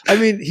like,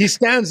 he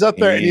stands up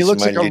there and he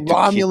looks like a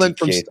Romulan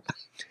from...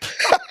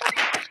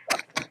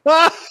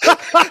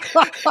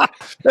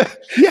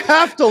 You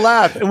have to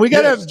laugh. And we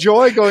got to have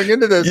joy going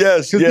into this.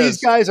 Yes, because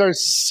these guys are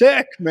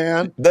sick,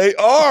 man. They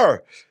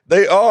are.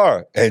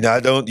 And I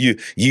don't,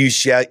 you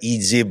shall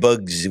eat the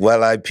bugs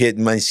while I pet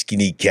my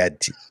skinny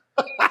cat.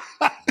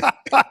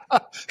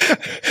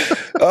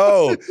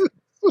 Oh,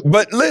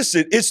 but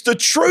listen, it's the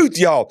truth,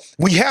 y'all.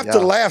 We have to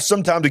laugh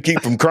sometime to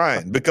keep from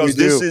crying, because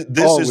this is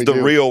the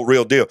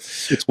real deal.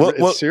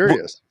 It's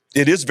serious.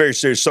 It is very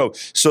serious.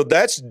 So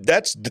that's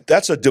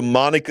a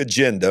demonic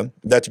agenda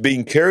that's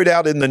being carried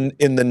out in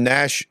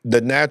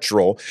the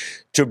natural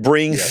to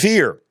bring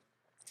fear.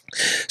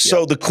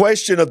 So the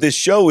question of this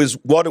show is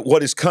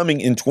what is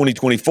coming in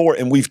 2024,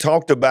 and we've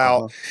talked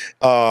about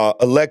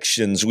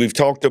elections, we've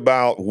talked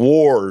about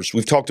wars,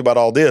 we've talked about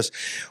all this.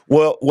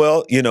 Well,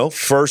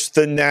 first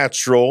the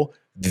natural,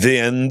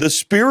 than the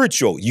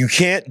spiritual. You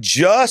can't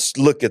just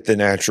look at the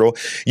natural.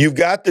 You've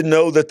got to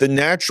know that the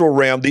natural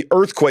realm, the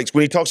earthquakes,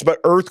 when he talks about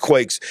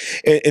earthquakes,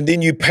 and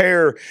then you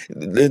pair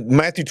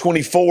Matthew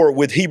 24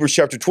 with Hebrews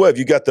chapter 12,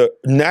 you got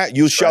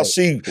you shall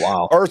see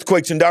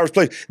earthquakes in diverse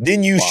places.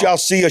 Then you shall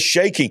see a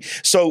shaking.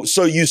 So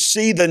you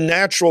see the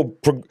natural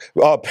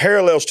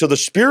parallels to the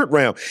spirit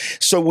realm.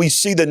 So we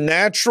see the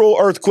natural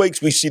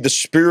earthquakes, we see the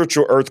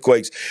spiritual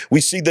earthquakes.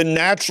 We see the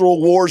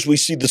natural wars, we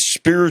see the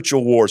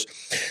spiritual wars.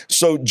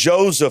 So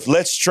Joseph,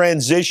 let's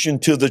transition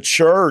to the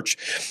church.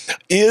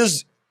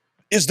 Is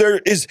there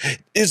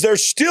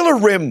still a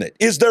remnant?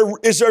 Is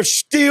there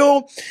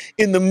still,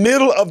 in the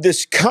middle of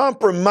this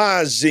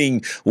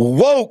compromising,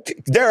 woke,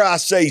 dare I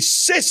say,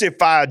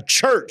 sissified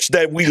church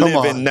that we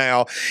live in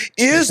now,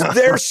 is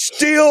there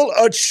still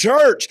a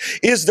church?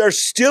 Is there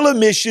still a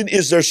mission?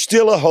 Is there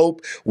still a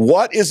hope?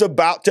 What is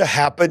about to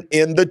happen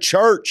in the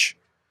church?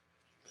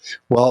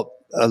 Well,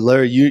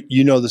 Larry,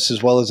 you know this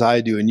as well as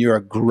I do, and you're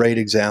a great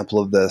example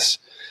of this.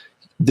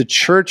 The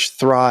church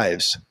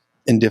thrives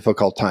in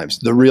difficult times.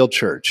 The real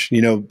church,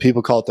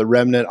 people call it the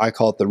remnant. I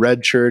call it the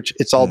red church.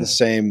 It's all the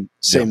same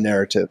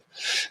narrative.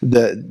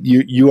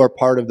 You are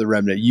part of the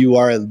remnant. You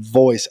are a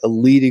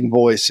leading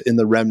voice in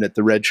the remnant,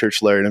 the red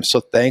church, Larry. And I'm so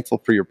thankful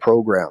for your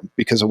program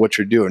because of what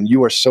you're doing.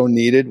 You are so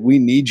needed. We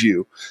need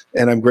you.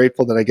 And I'm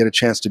grateful that I get a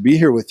chance to be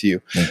here with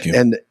you. Thank you.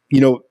 And,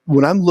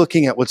 when I'm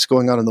looking at what's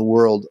going on in the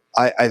world,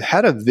 I've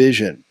had a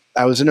vision.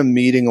 I was in a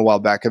meeting a while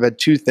back. I've had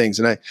two things,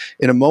 and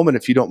in a moment,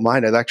 if you don't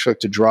mind, I'd actually like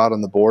to draw it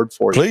on the board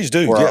for you. Please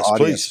do. Yes,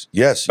 please.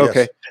 Yes.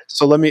 Okay.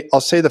 So I'll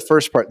say the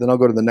first part, then I'll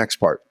go to the next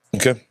part.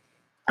 Okay.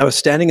 I was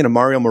standing in a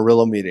Mario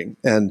Murillo meeting,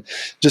 and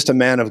just a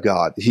man of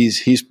God.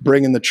 He's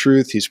bringing the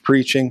truth. He's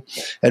preaching,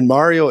 and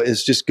Mario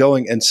is just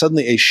going, and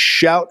suddenly a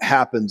shout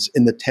happens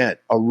in the tent,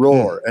 a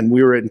roar, and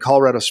we were in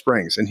Colorado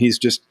Springs, and he's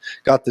just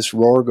got this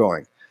roar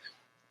going.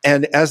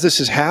 And as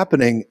this is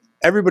happening,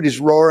 everybody's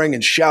roaring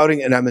and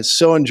shouting, and I'm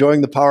so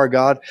enjoying the power of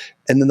God.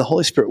 And then the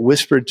Holy Spirit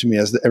whispered to me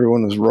as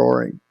everyone was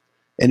roaring,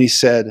 and he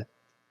said,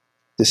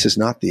 "This is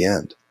not the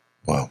end."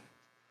 Wow.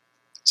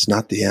 It's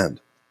not the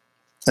end.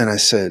 And I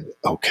said,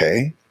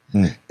 okay.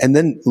 And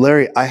then,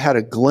 Larry, I had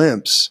a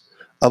glimpse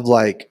of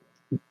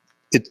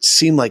it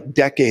seemed like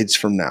decades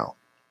from now.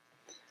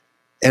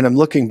 And I'm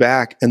looking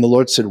back, and the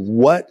Lord said,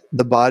 what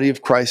the body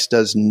of Christ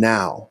does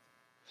now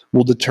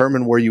will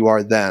determine where you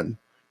are then.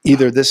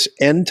 Either this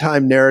end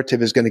time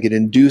narrative is going to get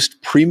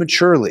induced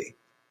prematurely,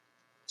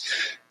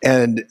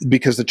 and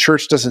because the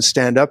church doesn't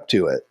stand up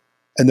to it,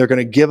 and they're going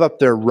to give up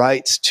their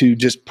rights to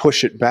just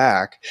push it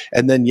back,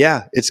 and then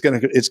it's going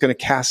to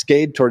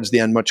cascade towards the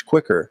end much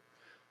quicker.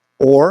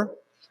 Or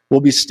we'll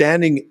be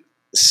standing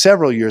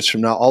several years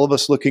from now, all of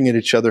us looking at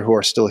each other who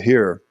are still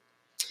here,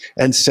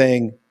 and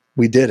saying,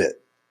 "We did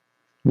it.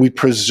 We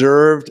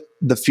preserved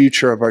the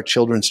future of our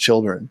children's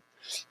children."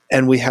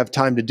 And we have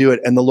time to do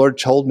it. And the Lord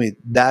told me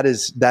that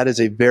is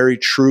a very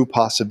true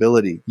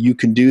possibility. You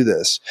can do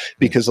this.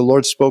 Because the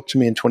Lord spoke to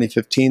me in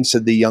 2015,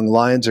 said the young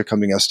lions are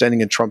coming. I was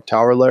standing in Trump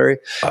Tower, Larry,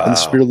 and the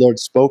Spirit of the Lord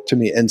spoke to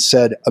me and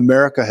said,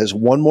 America has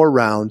one more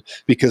round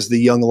because the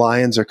young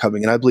lions are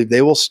coming. And I believe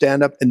they will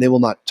stand up and they will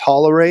not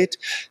tolerate,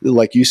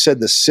 like you said,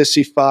 the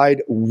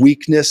sissified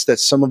weakness that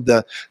some of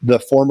the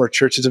former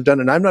churches have done.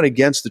 And I'm not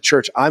against the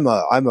church. I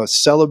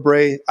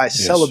celebrate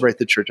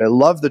the church. I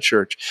love the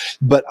church,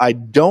 but I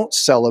don't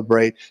celebrate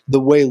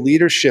the way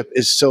leadership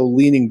is so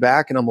leaning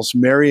back and almost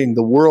marrying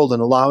the world and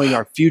allowing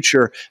our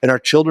future and our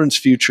children's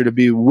future to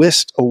be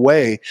whisked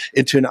away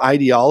into an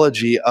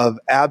ideology of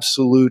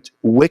absolute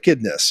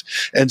wickedness.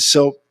 And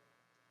so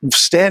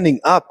standing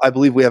up, I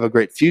believe we have a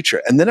great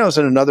future. And then I was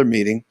in another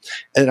meeting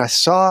and I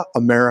saw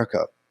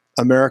America.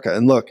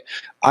 And look,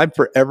 I'm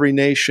for every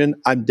nation.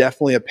 I'm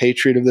definitely a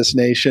patriot of this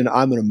nation.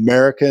 I'm an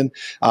American.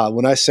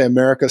 When I say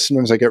America,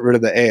 sometimes I get rid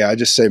of the A. I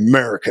just say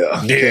America.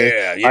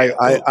 Okay?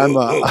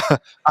 Yeah.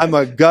 I'm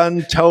a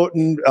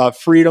gun-toting,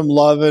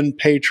 freedom-loving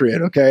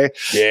patriot. Okay,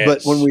 yes.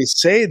 But when we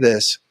say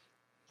this,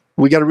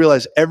 we got to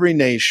realize every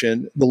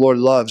nation the Lord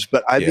loves.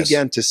 But I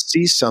began to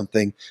see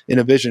something in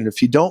a vision.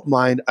 If you don't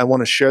mind, I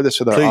want to share this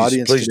with our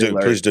audience. Please do.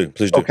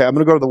 Okay, I'm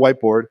going to go to the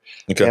whiteboard,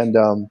 and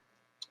I'm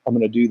going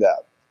to do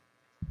that.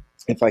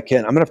 If I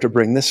can, I'm going to have to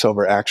bring this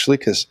over, actually,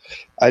 because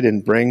I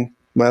didn't bring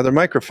my other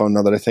microphone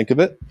now that I think of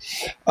it.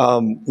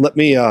 Let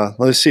me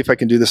see if I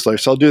can do this later.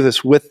 So I'll do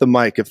this with the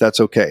mic, if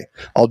that's okay.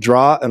 I'll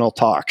draw and I'll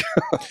talk.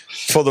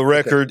 For the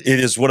record, It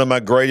is one of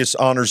my greatest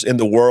honors in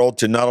the world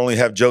to not only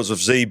have Joseph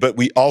Z, but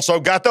we also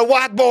got the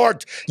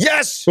whiteboard.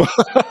 Yes!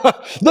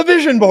 The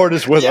vision board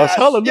is with us.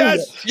 Hallelujah.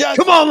 Yes.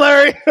 Come on,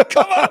 Larry.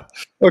 Come on.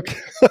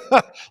 Okay.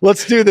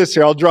 Let's do this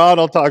here. I'll draw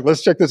and I'll talk.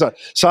 Let's check this out.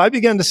 So I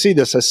began to see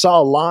this. I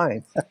saw a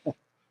line.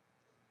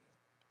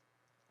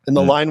 And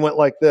the line went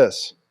like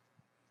this.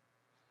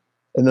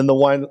 And then the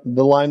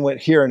line went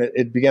here, and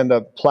it began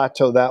to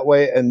plateau that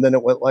way, and then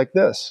it went like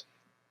this.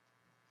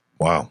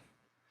 Wow.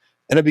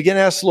 And I began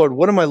to ask the Lord,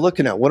 what am I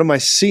looking at? What am I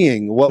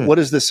seeing? What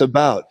is this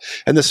about?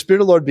 And the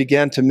Spirit of the Lord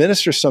began to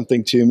minister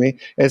something to me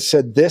and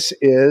said, this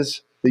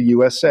is the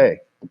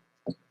USA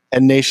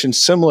and nations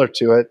similar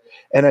to it.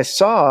 And I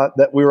saw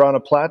that we were on a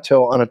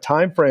plateau on a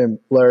time frame,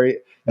 Larry,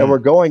 and we're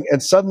going,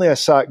 and suddenly I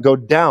saw it go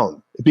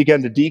down. It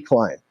began to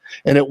decline.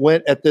 And it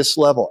went at this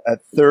level,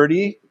 at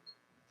 30,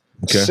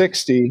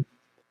 60,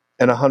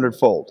 and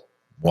 100-fold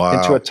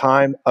into a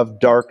time of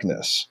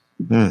darkness.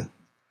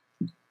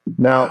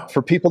 Now,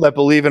 for people that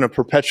believe in a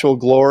perpetual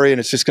glory and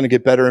it's just going to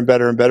get better and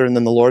better and better, and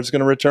then the Lord's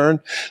going to return,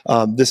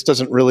 this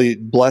doesn't really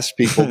bless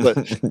people.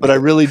 But I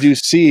really do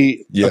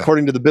see,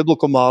 according to the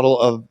biblical model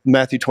of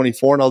Matthew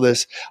 24 and all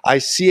this, I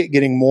see it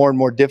getting more and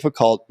more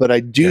difficult. But I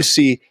do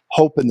see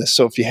hope in this.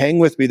 So if you hang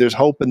with me, there's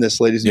hope in this,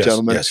 ladies and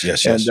gentlemen.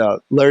 Yes. And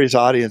Larry's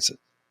audience,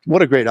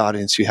 what a great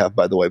audience you have,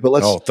 by the way. But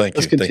let's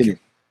continue. Thank you.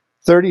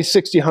 30,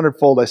 60,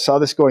 100-fold. I saw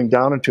this going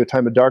down into a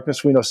time of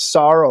darkness. We know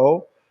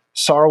sorrow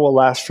will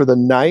last for the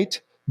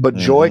night, but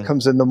joy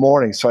comes in the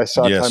morning. So I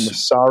saw a time of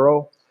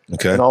sorrow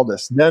and all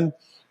this. Then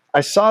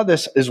I saw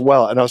this as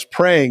well, and I was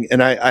praying,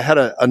 and I had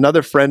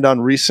another friend on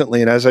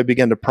recently, and as I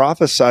began to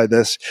prophesy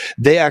this,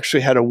 they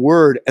actually had a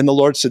word, and the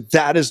Lord said,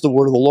 that is the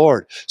word of the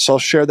Lord. So I'll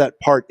share that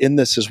part in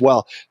this as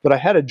well. But I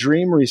had a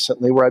dream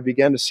recently where I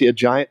began to see a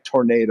giant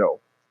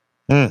tornado.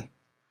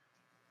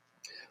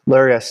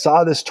 Larry, I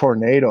saw this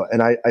tornado,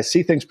 and I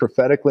see things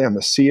prophetically. I'm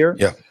a seer.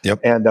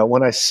 And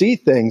when I see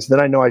things, then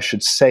I know I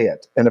should say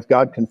it. And if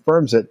God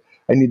confirms it,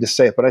 I need to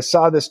say it. But I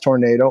saw this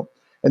tornado,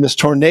 and this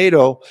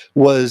tornado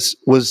was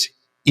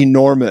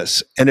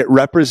enormous, and it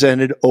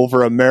represented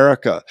over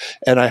America.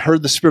 And I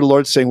heard the Spirit of the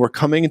Lord saying, we're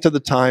coming into the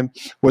time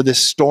where this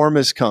storm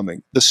is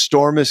coming. The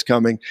storm is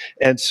coming.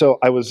 And so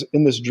I was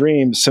in this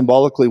dream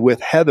symbolically with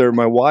Heather,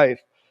 my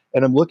wife,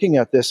 and I'm looking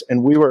at this,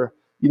 and we were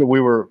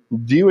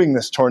viewing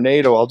this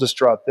tornado. I'll just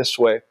draw it this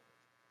way.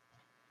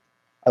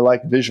 I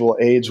like visual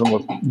aids when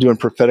we're doing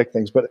prophetic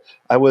things, but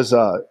I was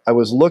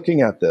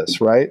looking at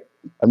this, right?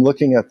 I'm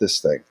looking at this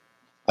thing.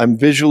 I'm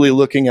visually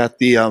looking at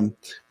the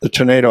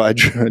tornado. I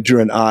drew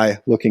an eye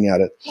looking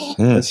at it.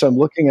 And so I'm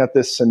looking at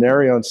this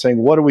scenario and saying,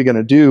 what are we going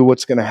to do?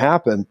 What's going to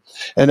happen?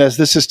 And as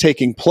this is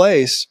taking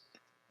place,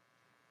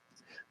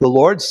 the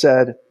Lord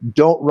said,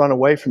 don't run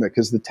away from it,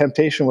 because the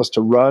temptation was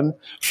to run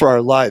for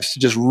our lives, to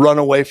just run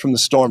away from the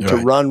storm, to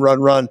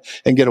run,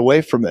 and get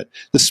away from it.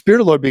 The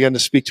Spirit of the Lord began to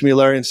speak to me,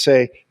 Larry, and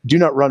say, do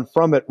not run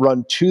from it,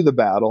 run to the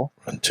battle.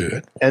 Run to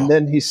it. Wow. And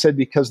then he said,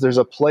 because there's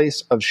a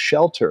place of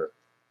shelter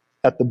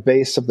at the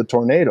base of the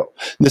tornado.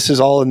 This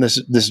is all in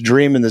this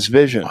dream and this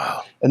vision.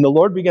 Wow. And the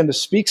Lord began to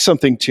speak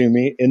something to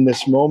me in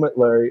this moment,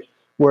 Larry,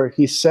 where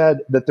he said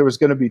that there was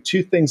going to be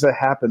two things that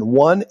happened.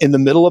 One, in the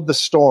middle of the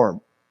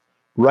storm,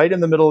 right in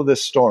the middle of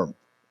this storm,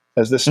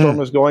 as this storm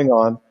was going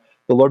on,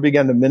 the Lord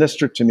began to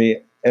minister to me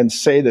and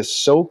say this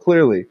so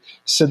clearly,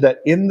 said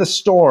that in the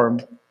storm,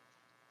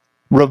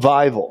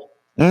 revival.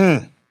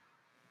 Wow,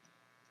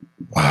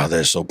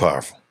 that's so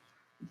powerful.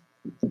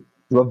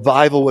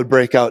 Revival would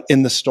break out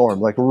in the storm,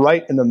 like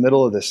right in the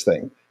middle of this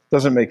thing.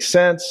 Doesn't make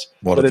sense,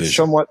 but it's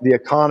somewhat the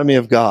economy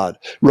of God.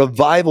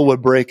 Revival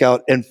would break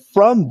out. And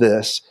from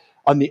this,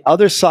 on the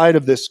other side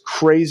of this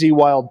crazy,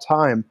 wild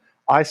time,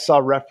 I saw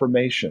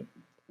reformation.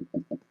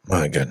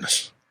 My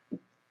goodness.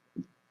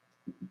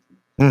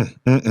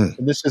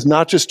 This is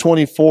not just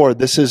 24.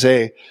 This is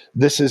a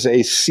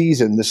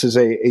season. This is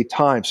a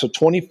time. So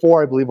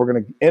 24, I believe we're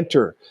going to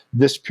enter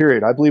this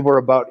period. I believe we're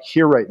about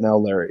here right now,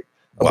 Larry.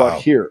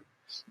 About here.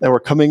 And we're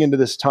coming into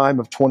this time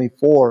of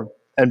 24.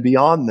 And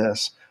beyond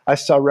this, I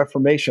saw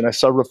reformation. I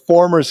saw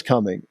reformers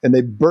coming, and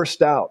they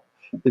burst out.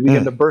 They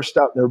began to burst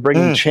out, and they were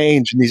bringing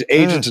change, and these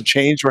agents of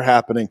change were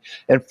happening.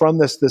 And from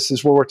this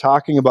is what we're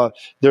talking about.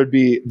 There'd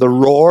be the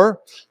roar,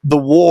 the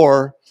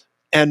war,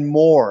 and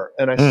more.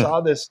 And I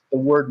saw the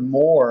word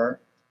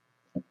more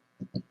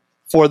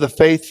for the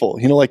faithful,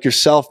 like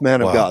yourself,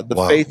 man of God, the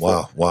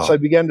faithful. Wow. So I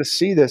began to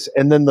see this.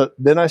 And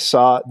then I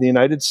saw the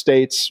United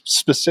States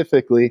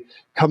specifically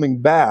coming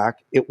back.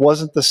 It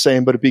wasn't the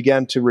same, but it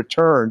began to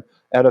return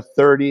at a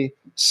 30,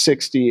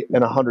 60,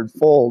 and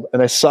 100-fold.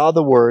 And I saw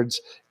the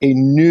words, a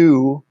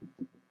new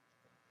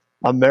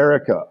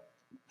America.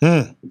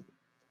 Now,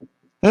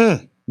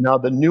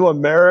 the new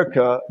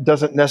America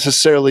doesn't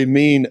necessarily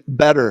mean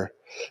better.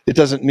 It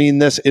doesn't mean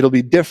this. It'll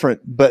be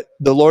different. But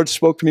the Lord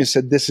spoke to me and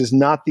said, this is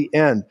not the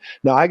end.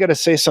 Now, I got to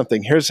say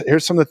something. Here's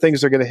some of the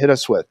things they're going to hit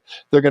us with.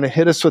 They're going to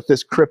hit us with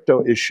this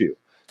crypto issue.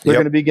 They're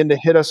going to begin to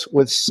hit us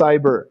with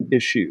cyber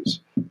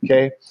issues,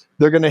 okay?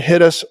 They're going to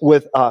hit us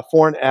with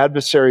foreign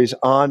adversaries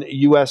on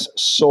U.S.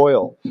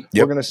 soil.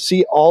 We're going to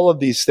see all of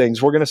these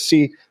things. We're going to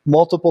see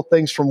multiple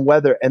things from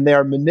weather, and they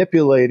are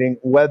manipulating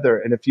weather.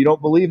 And if you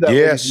don't believe that,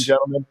 ladies and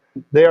gentlemen,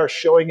 they are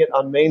showing it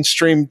on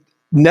mainstream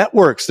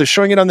networks. They're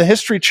showing it on the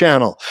History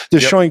Channel. They're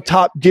showing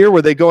Top Gear,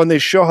 where they go and they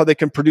show how they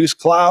can produce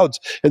clouds,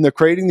 and they're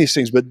creating these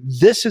things. But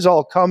this is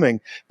all coming.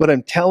 But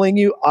I'm telling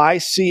you, I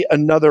see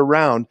another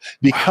round,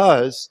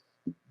 because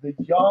the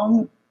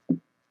young...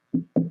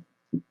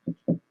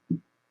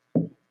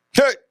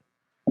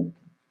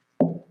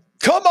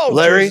 Come on,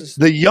 Larry, Jesus.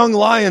 the young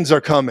lions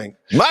are coming.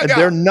 My And God.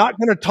 they're not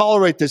going to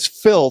tolerate this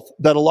filth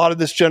that a lot of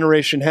this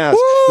generation has.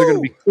 They're going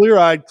to be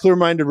clear-eyed,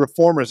 clear-minded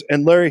reformers.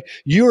 And Larry,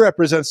 you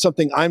represent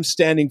something I'm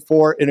standing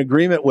for, in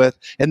agreement with,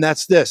 and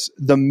that's this: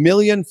 the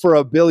million for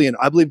a billion.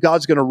 I believe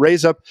God's going to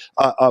raise up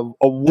a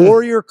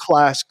warrior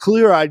class,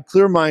 clear-eyed,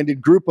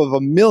 clear-minded group of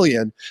a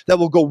million that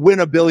will go win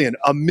a billion.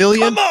 A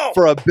million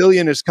for a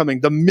billion is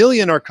coming. The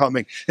million are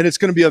coming, and it's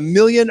going to be a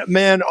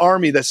million-man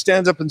army that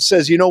stands up and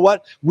says, you know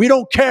what? We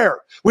don't care.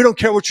 We don't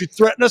care what you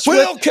threaten us with.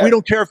 We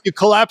don't care if you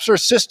collapse our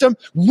system.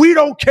 We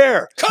don't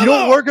care. You know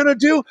what we're going to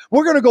do?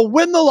 We're going to go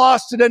win the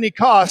lost at any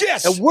cost.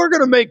 Yes. And we're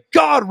going to make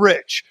God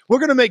rich. We're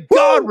going to make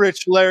God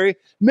rich, Larry.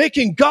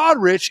 Making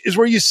God rich is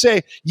where you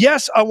say,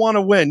 yes, I want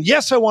to win.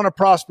 Yes, I want to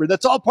prosper.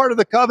 That's all part of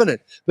the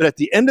covenant. But at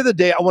the end of the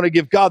day, I want to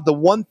give God the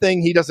one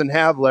thing he doesn't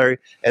have, Larry,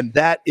 and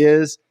that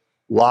is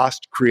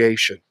lost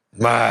creation.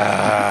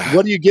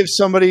 What do you give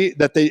somebody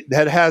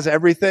that has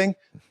everything?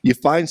 You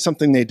find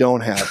something they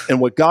don't have. And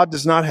what God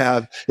does not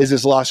have is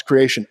his lost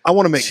creation. I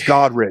want to make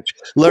God rich.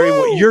 Larry,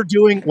 what you're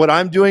doing, what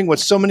I'm doing, what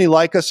so many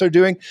like us are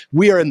doing,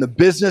 we are in the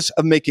business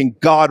of making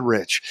God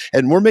rich.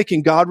 And we're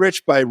making God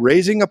rich by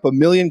raising up a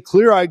million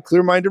clear-eyed,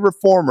 clear-minded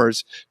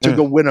reformers to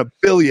go win a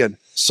billion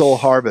soul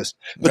harvest.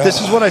 But this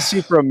is what I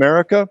see for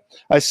America.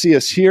 I see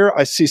us here.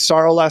 I see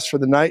sorrow lasts for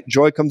the night.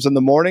 Joy comes in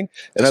the morning.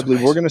 And I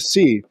believe we're going to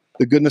see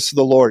the goodness of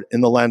the Lord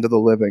in the land of the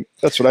living.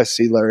 That's what I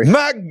see, Larry.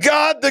 My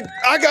God,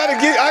 I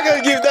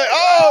gotta give that.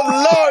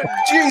 Oh Lord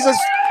Jesus,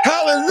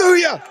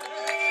 hallelujah!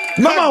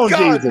 My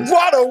God, Jesus.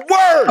 what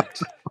a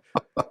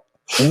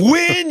word!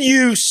 When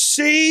you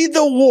see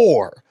the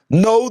war,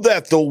 know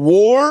that the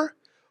war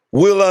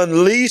will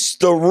unleash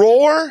the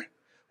roar,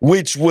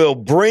 which will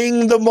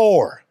bring the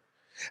more.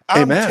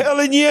 Amen. I'm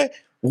telling you,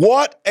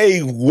 what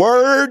a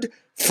word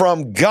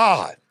from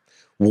God.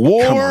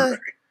 War,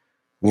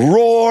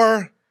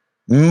 roar,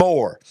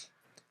 more.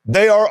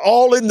 They are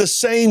all in the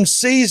same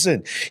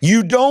season.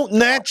 You don't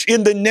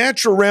in the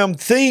natural realm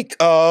think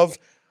of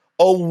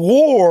a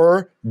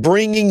war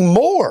bringing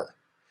more,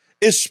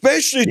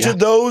 especially to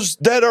those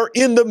that are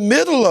in the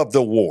middle of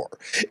the war.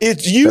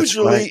 It's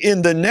usually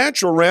in the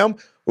natural realm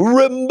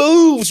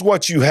removes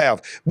what you have.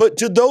 But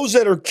to those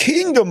that are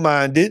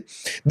kingdom-minded,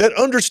 that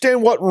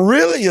understand what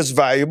really is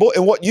valuable,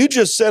 and what you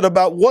just said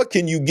about what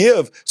can you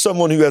give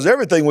someone who has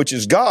everything, which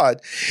is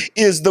God,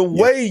 is the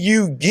way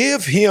you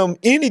give him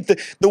anything.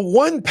 The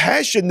one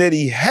passion that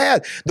he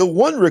had, the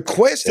one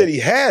request that he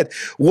had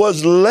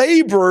was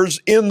laborers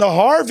in the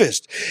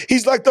harvest.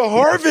 He's like, the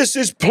harvest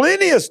is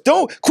plenteous.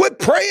 Don't quit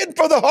praying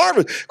for the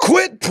harvest.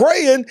 Quit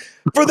praying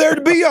for there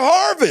to be a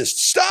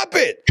harvest. Stop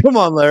it. Come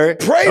on, Larry.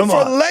 Pray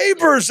for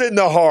laborers in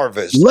the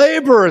harvest.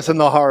 Laborers in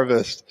the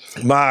harvest.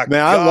 My Man,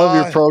 God. I love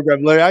your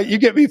program, Larry. You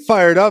get me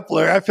fired up,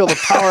 Larry. I feel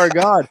the power of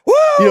God.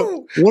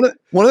 Woo!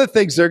 One of the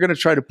things they're going to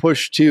try to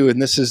push too,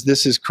 and this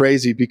is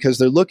crazy, because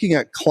they're looking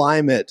at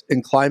climate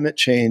and climate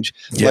change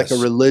like a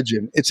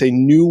religion. It's a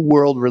new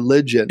world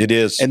religion. It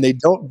is. And they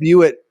don't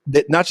view it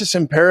that not just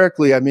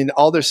empirically. I mean,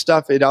 all their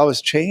stuff, it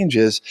always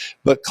changes,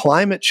 but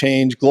climate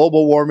change,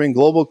 global warming,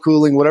 global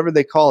cooling, whatever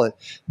they call it,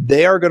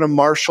 they are going to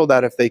marshal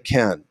that if they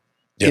can.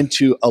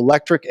 Into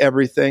electric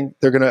everything.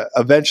 They're going to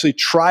eventually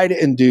try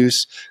to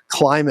induce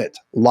climate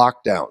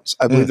lockdowns.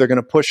 I believe they're going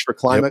to push for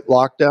climate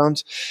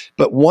lockdowns.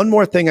 But one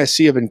more thing I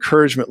see of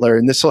encouragement, Larry,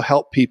 and this will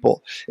help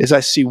people, is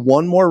I see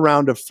one more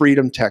round of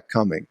freedom tech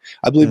coming.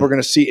 I believe we're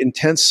going to see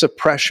intense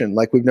suppression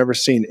like we've never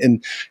seen. In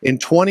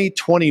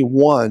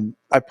 2021,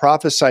 I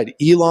prophesied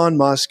Elon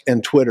Musk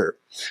and Twitter.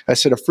 I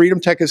said, a freedom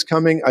tech is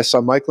coming. I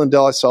saw Mike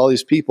Lindell. I saw all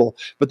these people.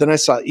 But then I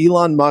saw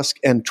Elon Musk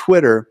and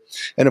Twitter.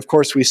 And of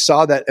course, we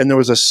saw that. And there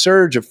was a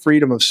surge of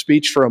freedom of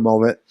speech for a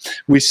moment.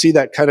 We see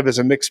that kind of as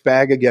a mixed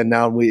bag again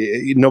now.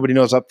 Nobody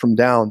knows up from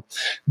down.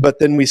 But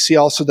then we see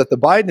also that the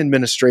Biden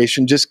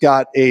administration just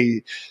got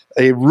a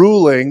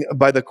ruling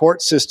by the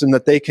court system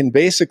that they can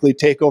basically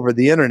take over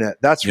the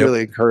internet. That's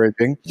really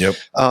encouraging.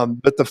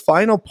 But the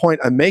final point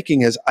I'm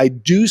making is I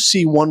do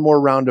see one more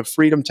round of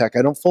freedom tech.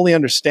 I don't fully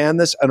understand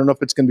this. I don't know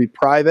if it's going to be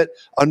private,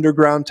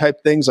 underground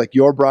type things like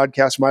your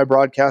broadcast, my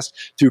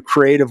broadcast, through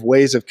creative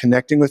ways of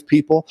connecting with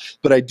people.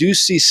 But I do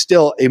see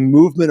still a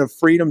movement of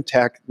freedom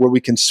tech where we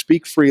can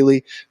speak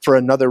freely for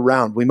another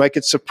round. We might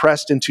get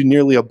suppressed into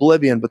nearly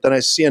oblivion, but then I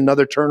see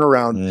another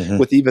turnaround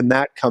with even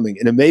that coming.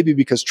 And it may be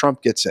because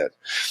Trump gets in.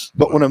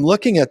 But when I'm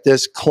looking at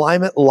this,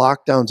 climate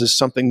lockdowns is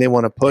something they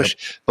want to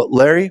push. But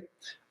Larry,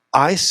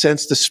 I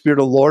sense the Spirit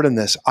of the Lord in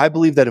this. I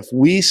believe that if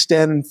we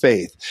stand in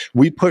faith,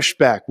 we push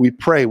back, we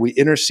pray, we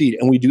intercede,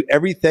 and we do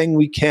everything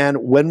we can,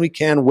 when we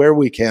can, where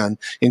we can,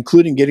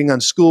 including getting on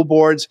school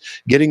boards,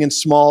 getting in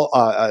small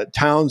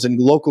towns and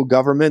local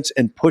governments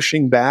and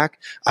pushing back,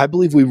 I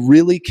believe we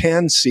really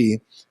can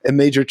see a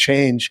major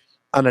change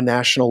on a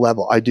national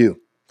level. I do.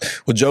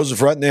 Well,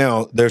 Joseph, right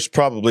now, there's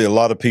probably a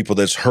lot of people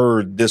that's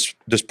heard this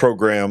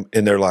program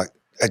and they're like,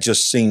 it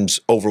just seems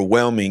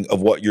overwhelming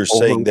of what you're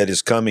saying that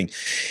is coming.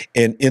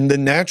 And in the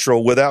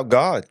natural, without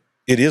God,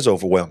 it is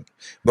overwhelming.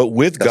 But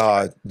with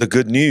God, the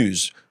good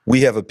news,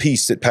 we have a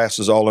peace that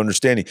passes all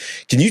understanding.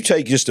 Can you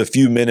take just a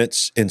few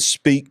minutes and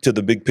speak to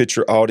the Big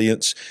Picture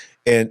audience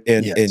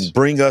and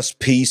bring us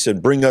peace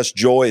and bring us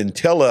joy and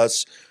tell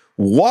us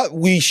what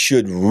we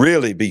should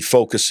really be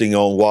focusing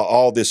on while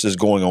all this is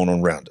going on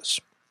around us.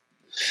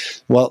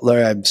 Well,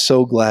 Larry, I'm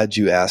so glad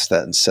you asked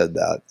that and said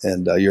that.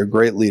 And you're a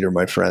great leader,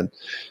 my friend.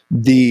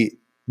 The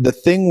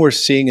thing we're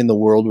seeing in the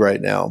world right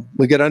now,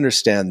 we got to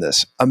understand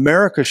this.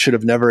 America should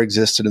have never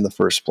existed in the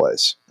first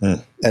place.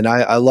 And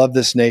I love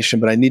this nation,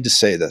 but I need to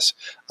say this.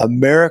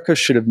 America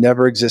should have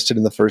never existed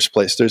in the first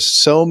place. There's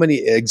so many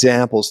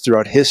examples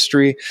throughout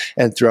history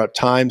and throughout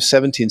time,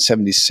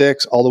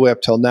 1776, all the way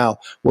up till now,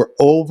 where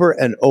over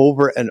and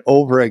over and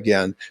over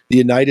again, the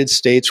United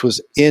States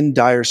was in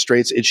dire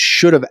straits. It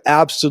should have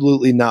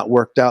absolutely not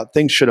worked out.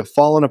 Things should have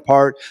fallen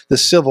apart, the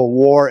Civil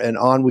War and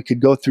on. We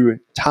could go through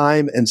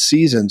time and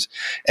seasons,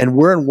 and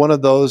we're in one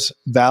of those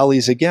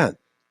valleys again.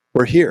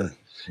 We're here.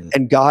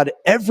 And God,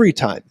 every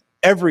time,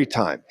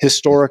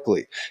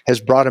 historically, has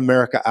brought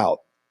America out.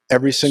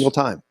 Every single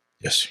time.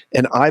 Yes.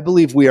 And I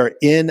believe we are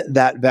in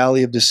that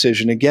valley of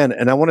decision again.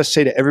 And I want to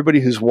say to everybody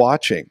who's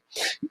watching,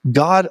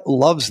 God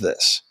loves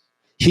this.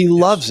 He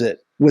loves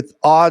it with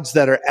odds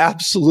that are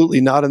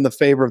absolutely not in the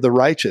favor of the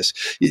righteous.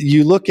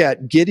 You look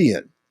at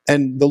Gideon,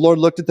 and the Lord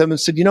looked at them and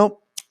said,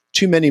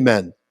 too many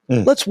men.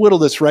 Let's whittle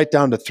this right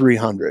down to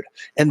 300.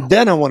 And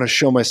then I want to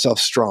show myself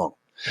strong.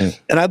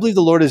 And I believe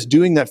the Lord is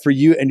doing that for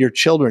you and your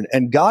children.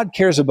 And God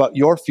cares about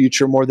your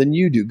future more than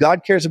you do.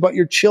 God cares about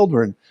your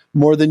children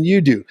more than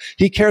you do.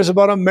 He cares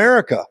about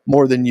America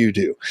more than you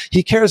do.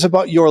 He cares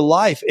about your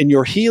life and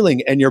your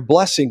healing and your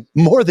blessing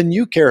more than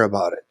you care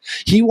about it.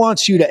 He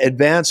wants you to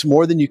advance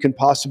more than you can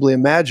possibly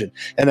imagine.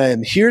 And I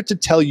am here to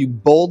tell you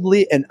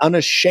boldly and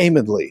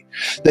unashamedly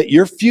that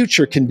your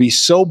future can be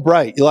so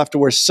bright, you'll have to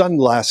wear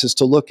sunglasses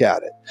to look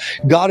at it.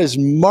 God has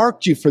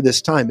marked you for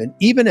this time. And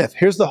even if,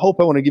 here's the hope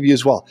I want to give you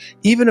as well,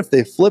 even if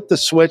they flip the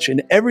switch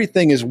and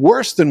everything is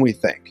worse than we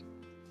think,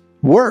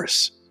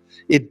 worse,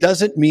 it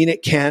doesn't mean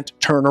it can't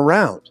turn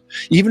around.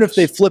 Even if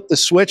they flip the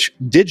switch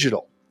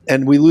digital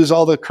and we lose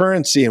all the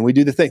currency and we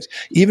do the things,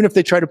 even if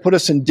they try to put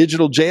us in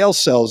digital jail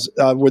cells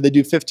where they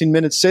do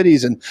 15-minute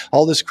cities and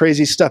all this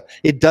crazy stuff,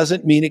 it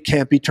doesn't mean it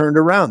can't be turned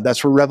around.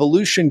 That's where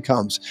revolution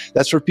comes.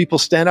 That's where people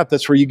stand up.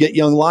 That's where you get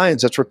young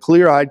lions. That's where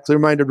clear-eyed,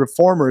 clear-minded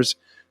reformers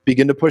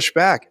begin to push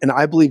back. And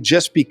I believe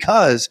just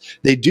because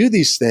they do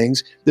these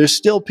things, there's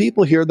still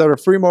people here that are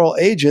free moral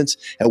agents,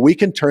 and we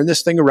can turn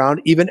this thing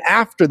around even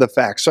after the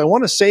fact. So I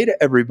want to say to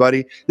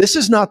everybody, this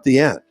is not the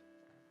end.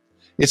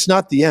 It's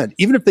not the end.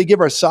 Even if they give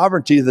our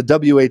sovereignty to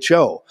the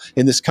WHO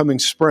in this coming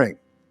spring,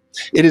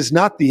 it is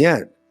not the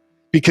end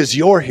because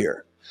you're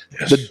here.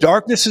 Yes. The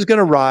darkness is going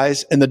to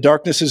rise, and the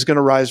darkness is going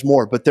to rise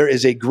more. But there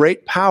is a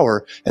great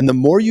power, and the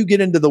more you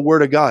get into the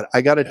Word of God,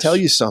 I got to tell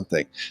you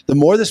something. The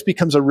more this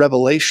becomes a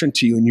revelation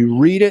to you, and you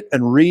read it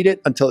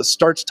until it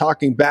starts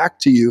talking back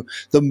to you,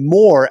 the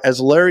more, as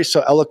Larry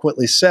so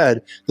eloquently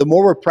said, the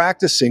more we're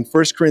practicing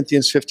 1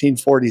 Corinthians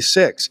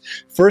 15:46.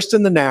 First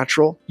in the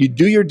natural, you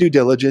do your due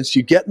diligence,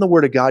 you get in the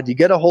Word of God, you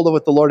get a hold of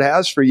what the Lord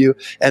has for you,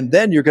 and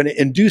then you're going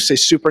to induce a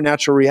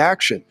supernatural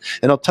reaction.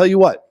 And I'll tell you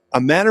what, a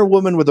man or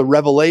woman with a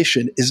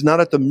revelation is not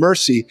at the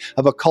mercy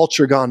of a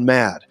culture gone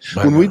mad.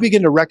 When we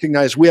begin to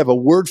recognize we have a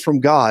word from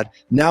God,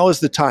 now is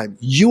the time.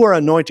 You are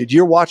anointed.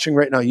 You're watching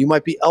right now. You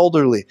might be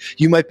elderly.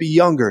 You might be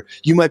younger.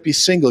 You might be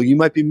single. You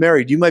might be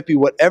married. You might be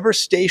whatever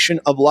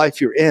station of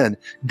life you're in.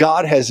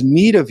 God has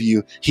need of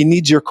you. He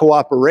needs your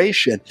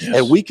cooperation. Yes.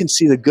 And we can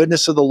see the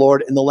goodness of the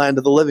Lord in the land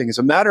of the living. As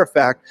a matter of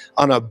fact,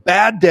 on a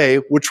bad day,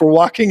 which we're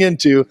walking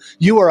into,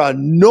 you are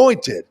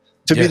anointed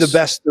to be the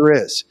best there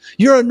is.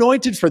 You're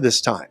anointed for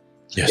this time.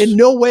 Yes. In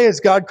no way has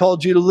God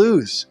called you to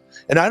lose.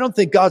 And I don't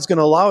think God's going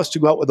to allow us to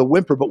go out with a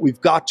whimper, but we've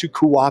got to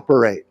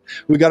cooperate.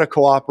 We've got to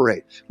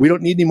cooperate. We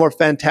don't need any more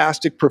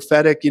fantastic,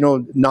 prophetic,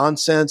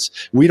 nonsense.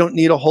 We don't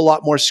need a whole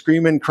lot more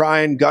screaming,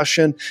 crying,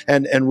 gushing,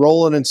 and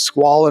rolling and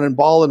squalling and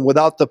bawling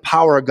without the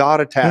power of God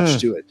attached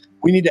to it.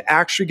 We need to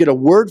actually get a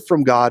word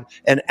from God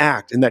and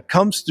act. And that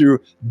comes through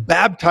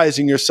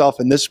baptizing yourself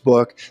in this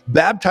book,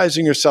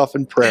 baptizing yourself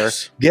in prayer,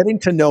 getting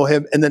to know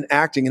him, and then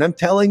acting. And I'm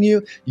telling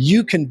you,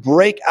 you can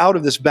break out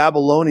of this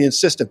Babylonian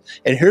system.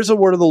 And here's a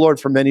word of the Lord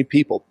for many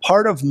people.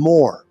 Part of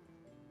more,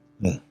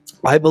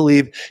 I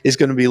believe, is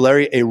going to be,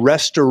 Larry, a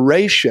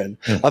restoration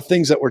of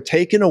things that were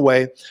taken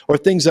away or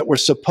things that were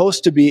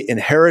supposed to be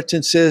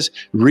inheritances,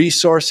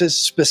 resources.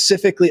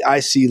 Specifically,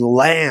 I see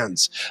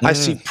lands. I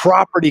see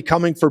property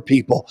coming for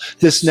people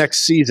this next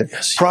season.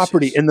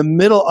 Property in the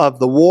middle of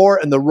the war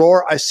and the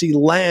roar. I see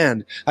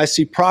land. I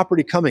see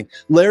property coming.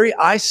 Larry,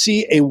 I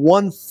see a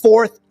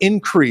 1/4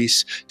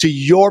 increase to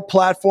your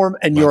platform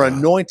and your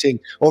anointing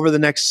over the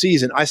next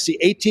season. I see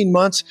 18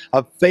 months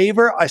of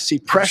favor. I see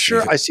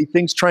pressure. I see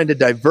things trying to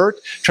divert,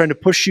 trying to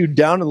push you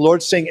down. And the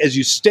Lord's saying, as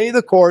you stay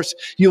the course,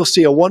 you'll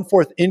see a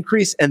 1/4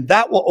 increase, and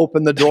that will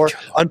open the door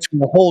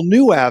onto a whole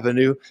new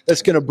avenue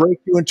that's going to break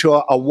you into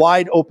a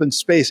wide open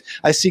space.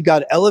 I see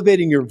God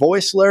elevating your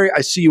voice, Larry.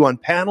 I see you on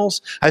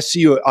panels. I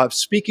see you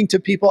speaking to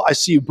people. I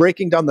see you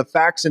breaking down the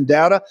facts and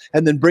data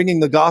and then bringing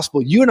the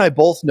gospel. You and I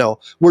both know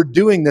we're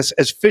doing this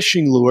as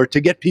fishing lure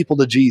to get people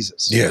to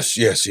Jesus. Yes.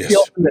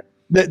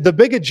 The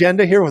big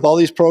agenda here with all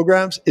these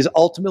programs is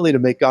ultimately to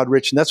make God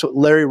rich. And that's what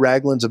Larry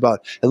Ragland's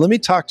about. And let me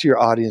talk to your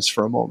audience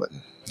for a moment.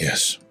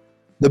 Yes.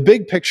 The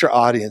big picture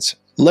audience,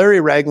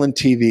 Larry Ragland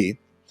TV,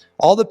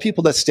 all the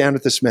people that stand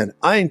with this man,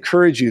 I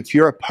encourage you, if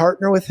you're a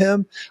partner with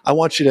him, I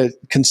want you to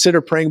consider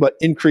praying about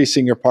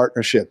increasing your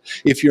partnership.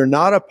 If you're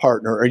not a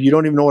partner or you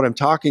don't even know what I'm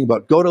talking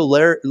about, go to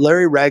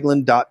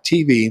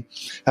LarryRagland.tv,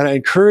 and I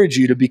encourage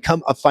you to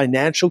become a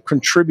financial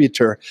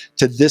contributor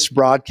to this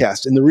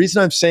broadcast. And the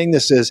reason I'm saying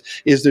this is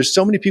there's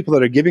so many people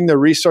that are giving their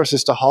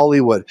resources to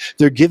Hollywood.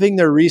 They're giving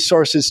their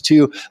resources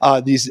to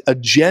these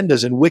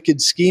agendas and wicked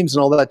schemes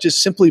and all that,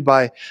 just simply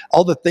by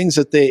all the things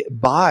that they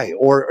buy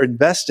or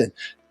invest in.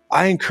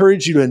 I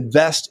encourage you to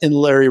invest in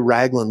Larry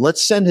Ragland.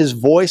 Let's send his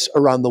voice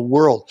around the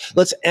world.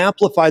 Let's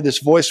amplify this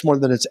voice more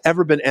than it's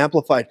ever been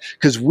amplified,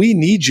 because we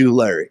need you,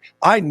 Larry.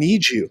 I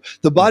need you.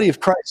 The body of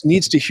Christ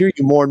needs to hear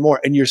you more and more.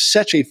 And you're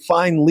such a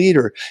fine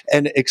leader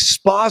and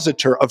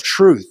expositor of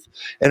truth.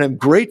 And I'm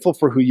grateful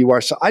for who you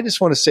are. So I just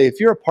want to say, if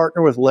you're a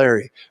partner with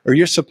Larry or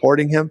you're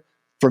supporting him,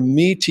 from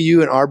me to you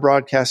and our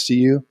broadcast to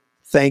you,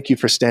 thank you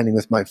for standing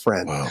with my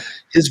friend. Wow.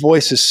 His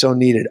voice is so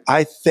needed.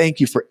 I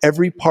thank you for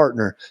every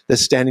partner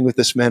that's standing with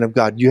this man of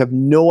God. You have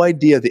no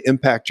idea the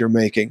impact you're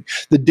making,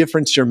 the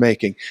difference you're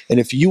making. And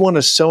if you want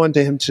to sow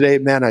into him today,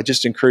 man, I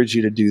just encourage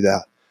you to do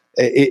that.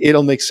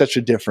 It'll make such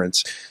a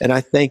difference. And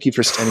I thank you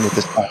for standing with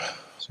this partner.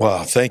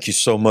 Wow. Thank you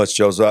so much,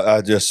 Joseph.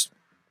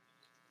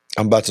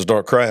 I'm about to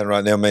start crying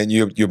right now, man.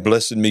 You're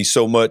blessing me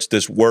so much.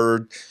 This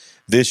word,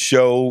 this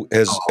show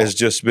has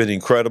just been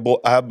incredible.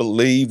 I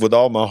believe with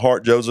all my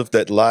heart, Joseph,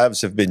 that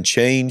lives have been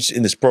changed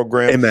in this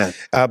program. Amen.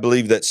 I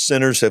believe that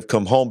sinners have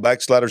come home,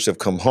 backsliders have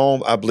come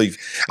home. I believe,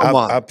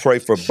 I pray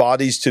for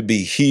bodies to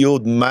be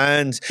healed,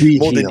 minds,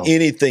 more than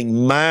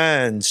anything,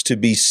 minds to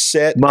be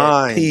set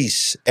at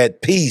peace.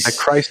 At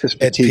Christ is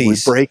fatigue, we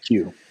break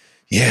you.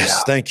 Yes, yeah.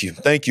 Thank you.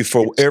 Thank you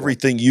for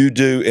everything you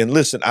do. And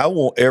listen, I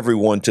want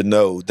everyone to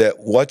know that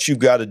what you've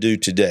got to do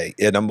today,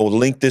 and I'm going to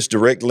link this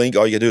direct link.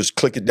 All you got to do is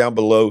click it down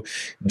below,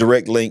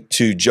 direct link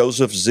to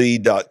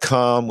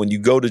josephz.com. When you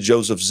go to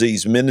Joseph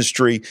Z's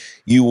ministry,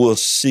 you will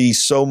see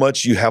so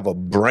much. You have a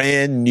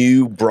brand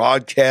new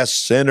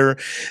broadcast center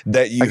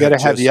that you I got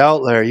to have you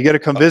out there. You got to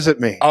come visit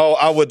me. Oh,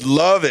 I would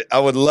love it. I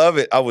would love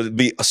it. I would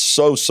be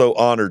so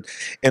honored.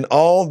 And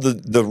all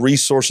the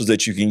resources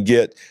that you can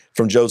get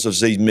from Joseph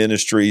Z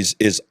Ministries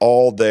is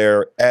all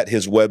there at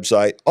his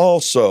website.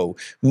 Also,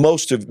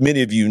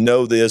 many of you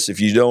know this. If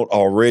you don't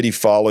already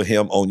follow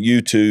him on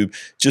YouTube,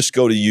 just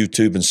go to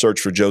YouTube and search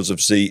for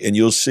Joseph Z, and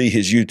you'll see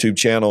his YouTube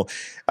channel.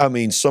 I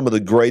mean, some of the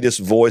greatest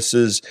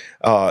voices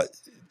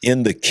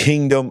in the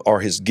kingdom are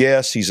his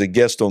guests. He's a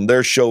guest on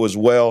their show as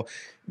well.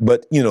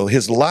 But, you know,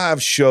 his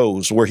live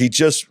shows where he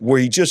just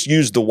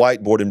used the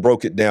whiteboard and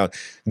broke it down,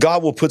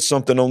 God will put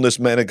something on this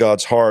man of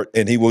God's heart,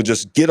 and he will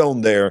just get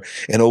on there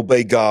and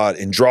obey God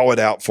and draw it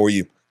out for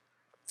you.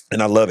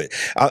 And I love it.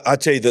 I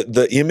tell you,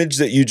 the image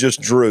that you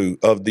just drew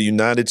of the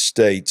United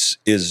States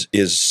is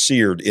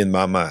seared in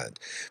my mind,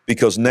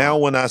 because now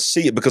when I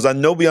see it, because I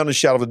know beyond a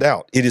shadow of a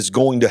doubt it is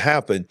going to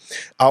happen,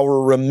 I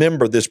will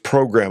remember this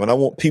program, and I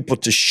want people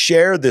to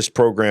share this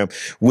program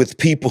with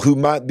people who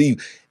might be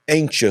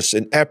anxious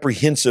and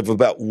apprehensive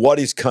about what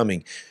is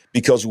coming,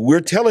 because we're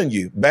telling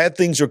you bad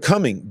things are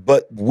coming,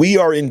 but we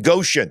are in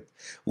Goshen.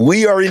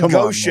 We are in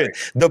Goshen.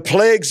 The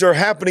plagues are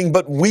happening,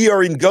 but we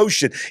are in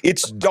Goshen.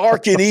 It's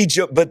dark in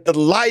Egypt, but the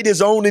light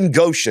is on in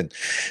Goshen.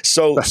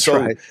 So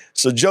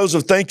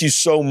Joseph, thank you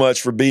so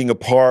much for being a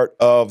part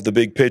of the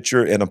big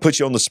picture. And I'll put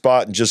you on the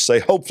spot and just say,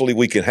 hopefully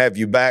we can have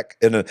you back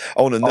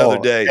on another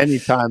day.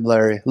 Anytime,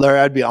 Larry. Larry,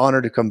 I'd be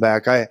honored to come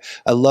back. I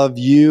love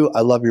you.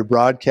 I love your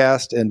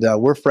broadcast, and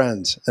we're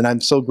friends. And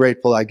I'm so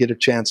grateful I get a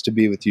chance to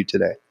be with you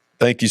today.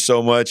 Thank you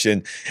so much,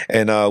 and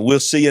we'll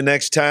see you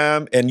next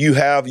time. And you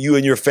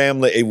and your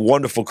family a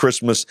wonderful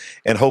Christmas,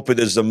 and hope it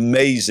is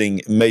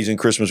amazing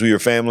Christmas with your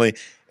family.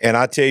 And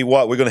I tell you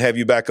what, we're going to have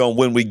you back on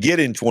when we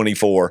get in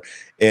 24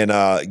 and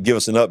give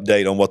us an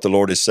update on what the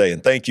Lord is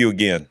saying. Thank you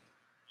again.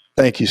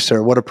 Thank you,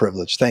 sir. What a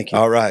privilege. Thank you.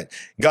 All right.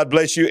 God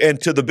bless you. And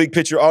to the Big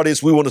Picture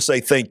audience, we want to say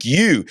thank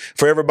you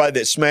for everybody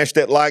that smashed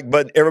that like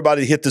button,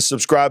 everybody that hit the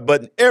subscribe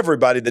button,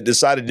 everybody that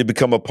decided to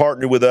become a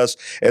partner with us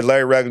at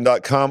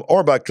LarryRagland.com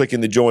or by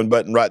clicking the join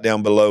button right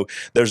down below.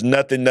 There's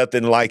nothing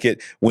like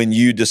it when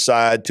you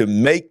decide to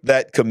make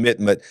that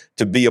commitment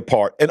to be a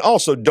part. And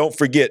also, don't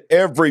forget,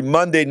 every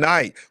Monday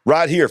night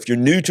right here, if you're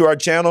new to our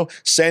channel,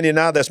 Sandy and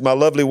I, that's my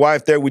lovely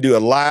wife there, we do a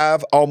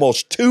live,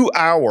 almost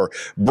 2-hour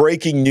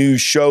breaking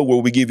news show where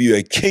we give you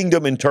a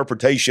kingdom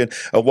interpretation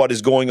of what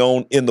is going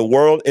on in the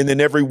world. And then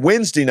every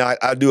Wednesday night,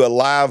 I do a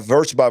live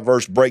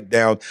verse-by-verse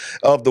breakdown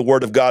of the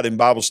Word of God in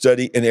Bible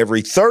study. And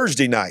every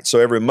Thursday night, so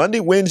every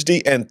Monday,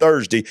 Wednesday, and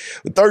Thursday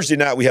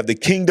night, we have the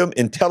Kingdom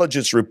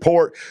Intelligence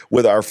Report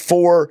with our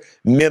 4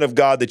 men of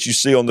God that you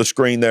see on the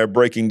screen there,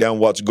 breaking down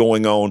what's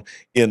going on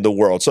in the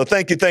world. So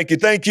thank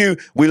you.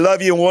 We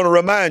love you and want to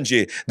remind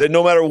you that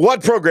no matter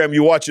what program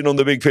you're watching on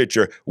the Big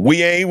Picture,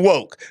 we ain't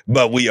woke,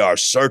 but we are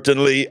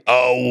certainly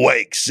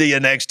awake. See you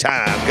next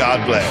time.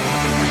 God bless.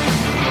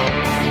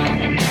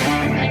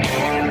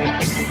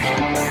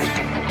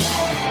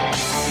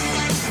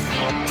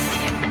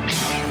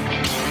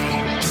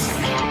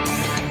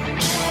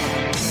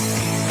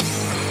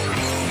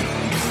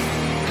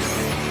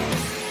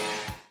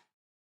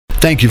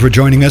 Thank you for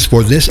joining us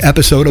for this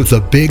episode of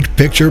the Big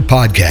Picture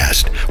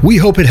Podcast. We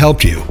hope it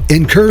helped you,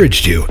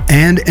 encouraged you,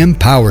 and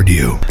empowered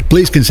you.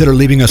 Please consider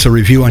leaving us a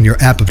review on your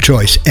app of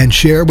choice and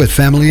share with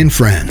family and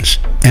friends.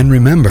 And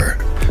remember,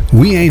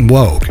 we ain't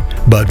woke,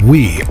 but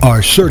we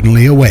are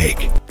certainly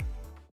awake.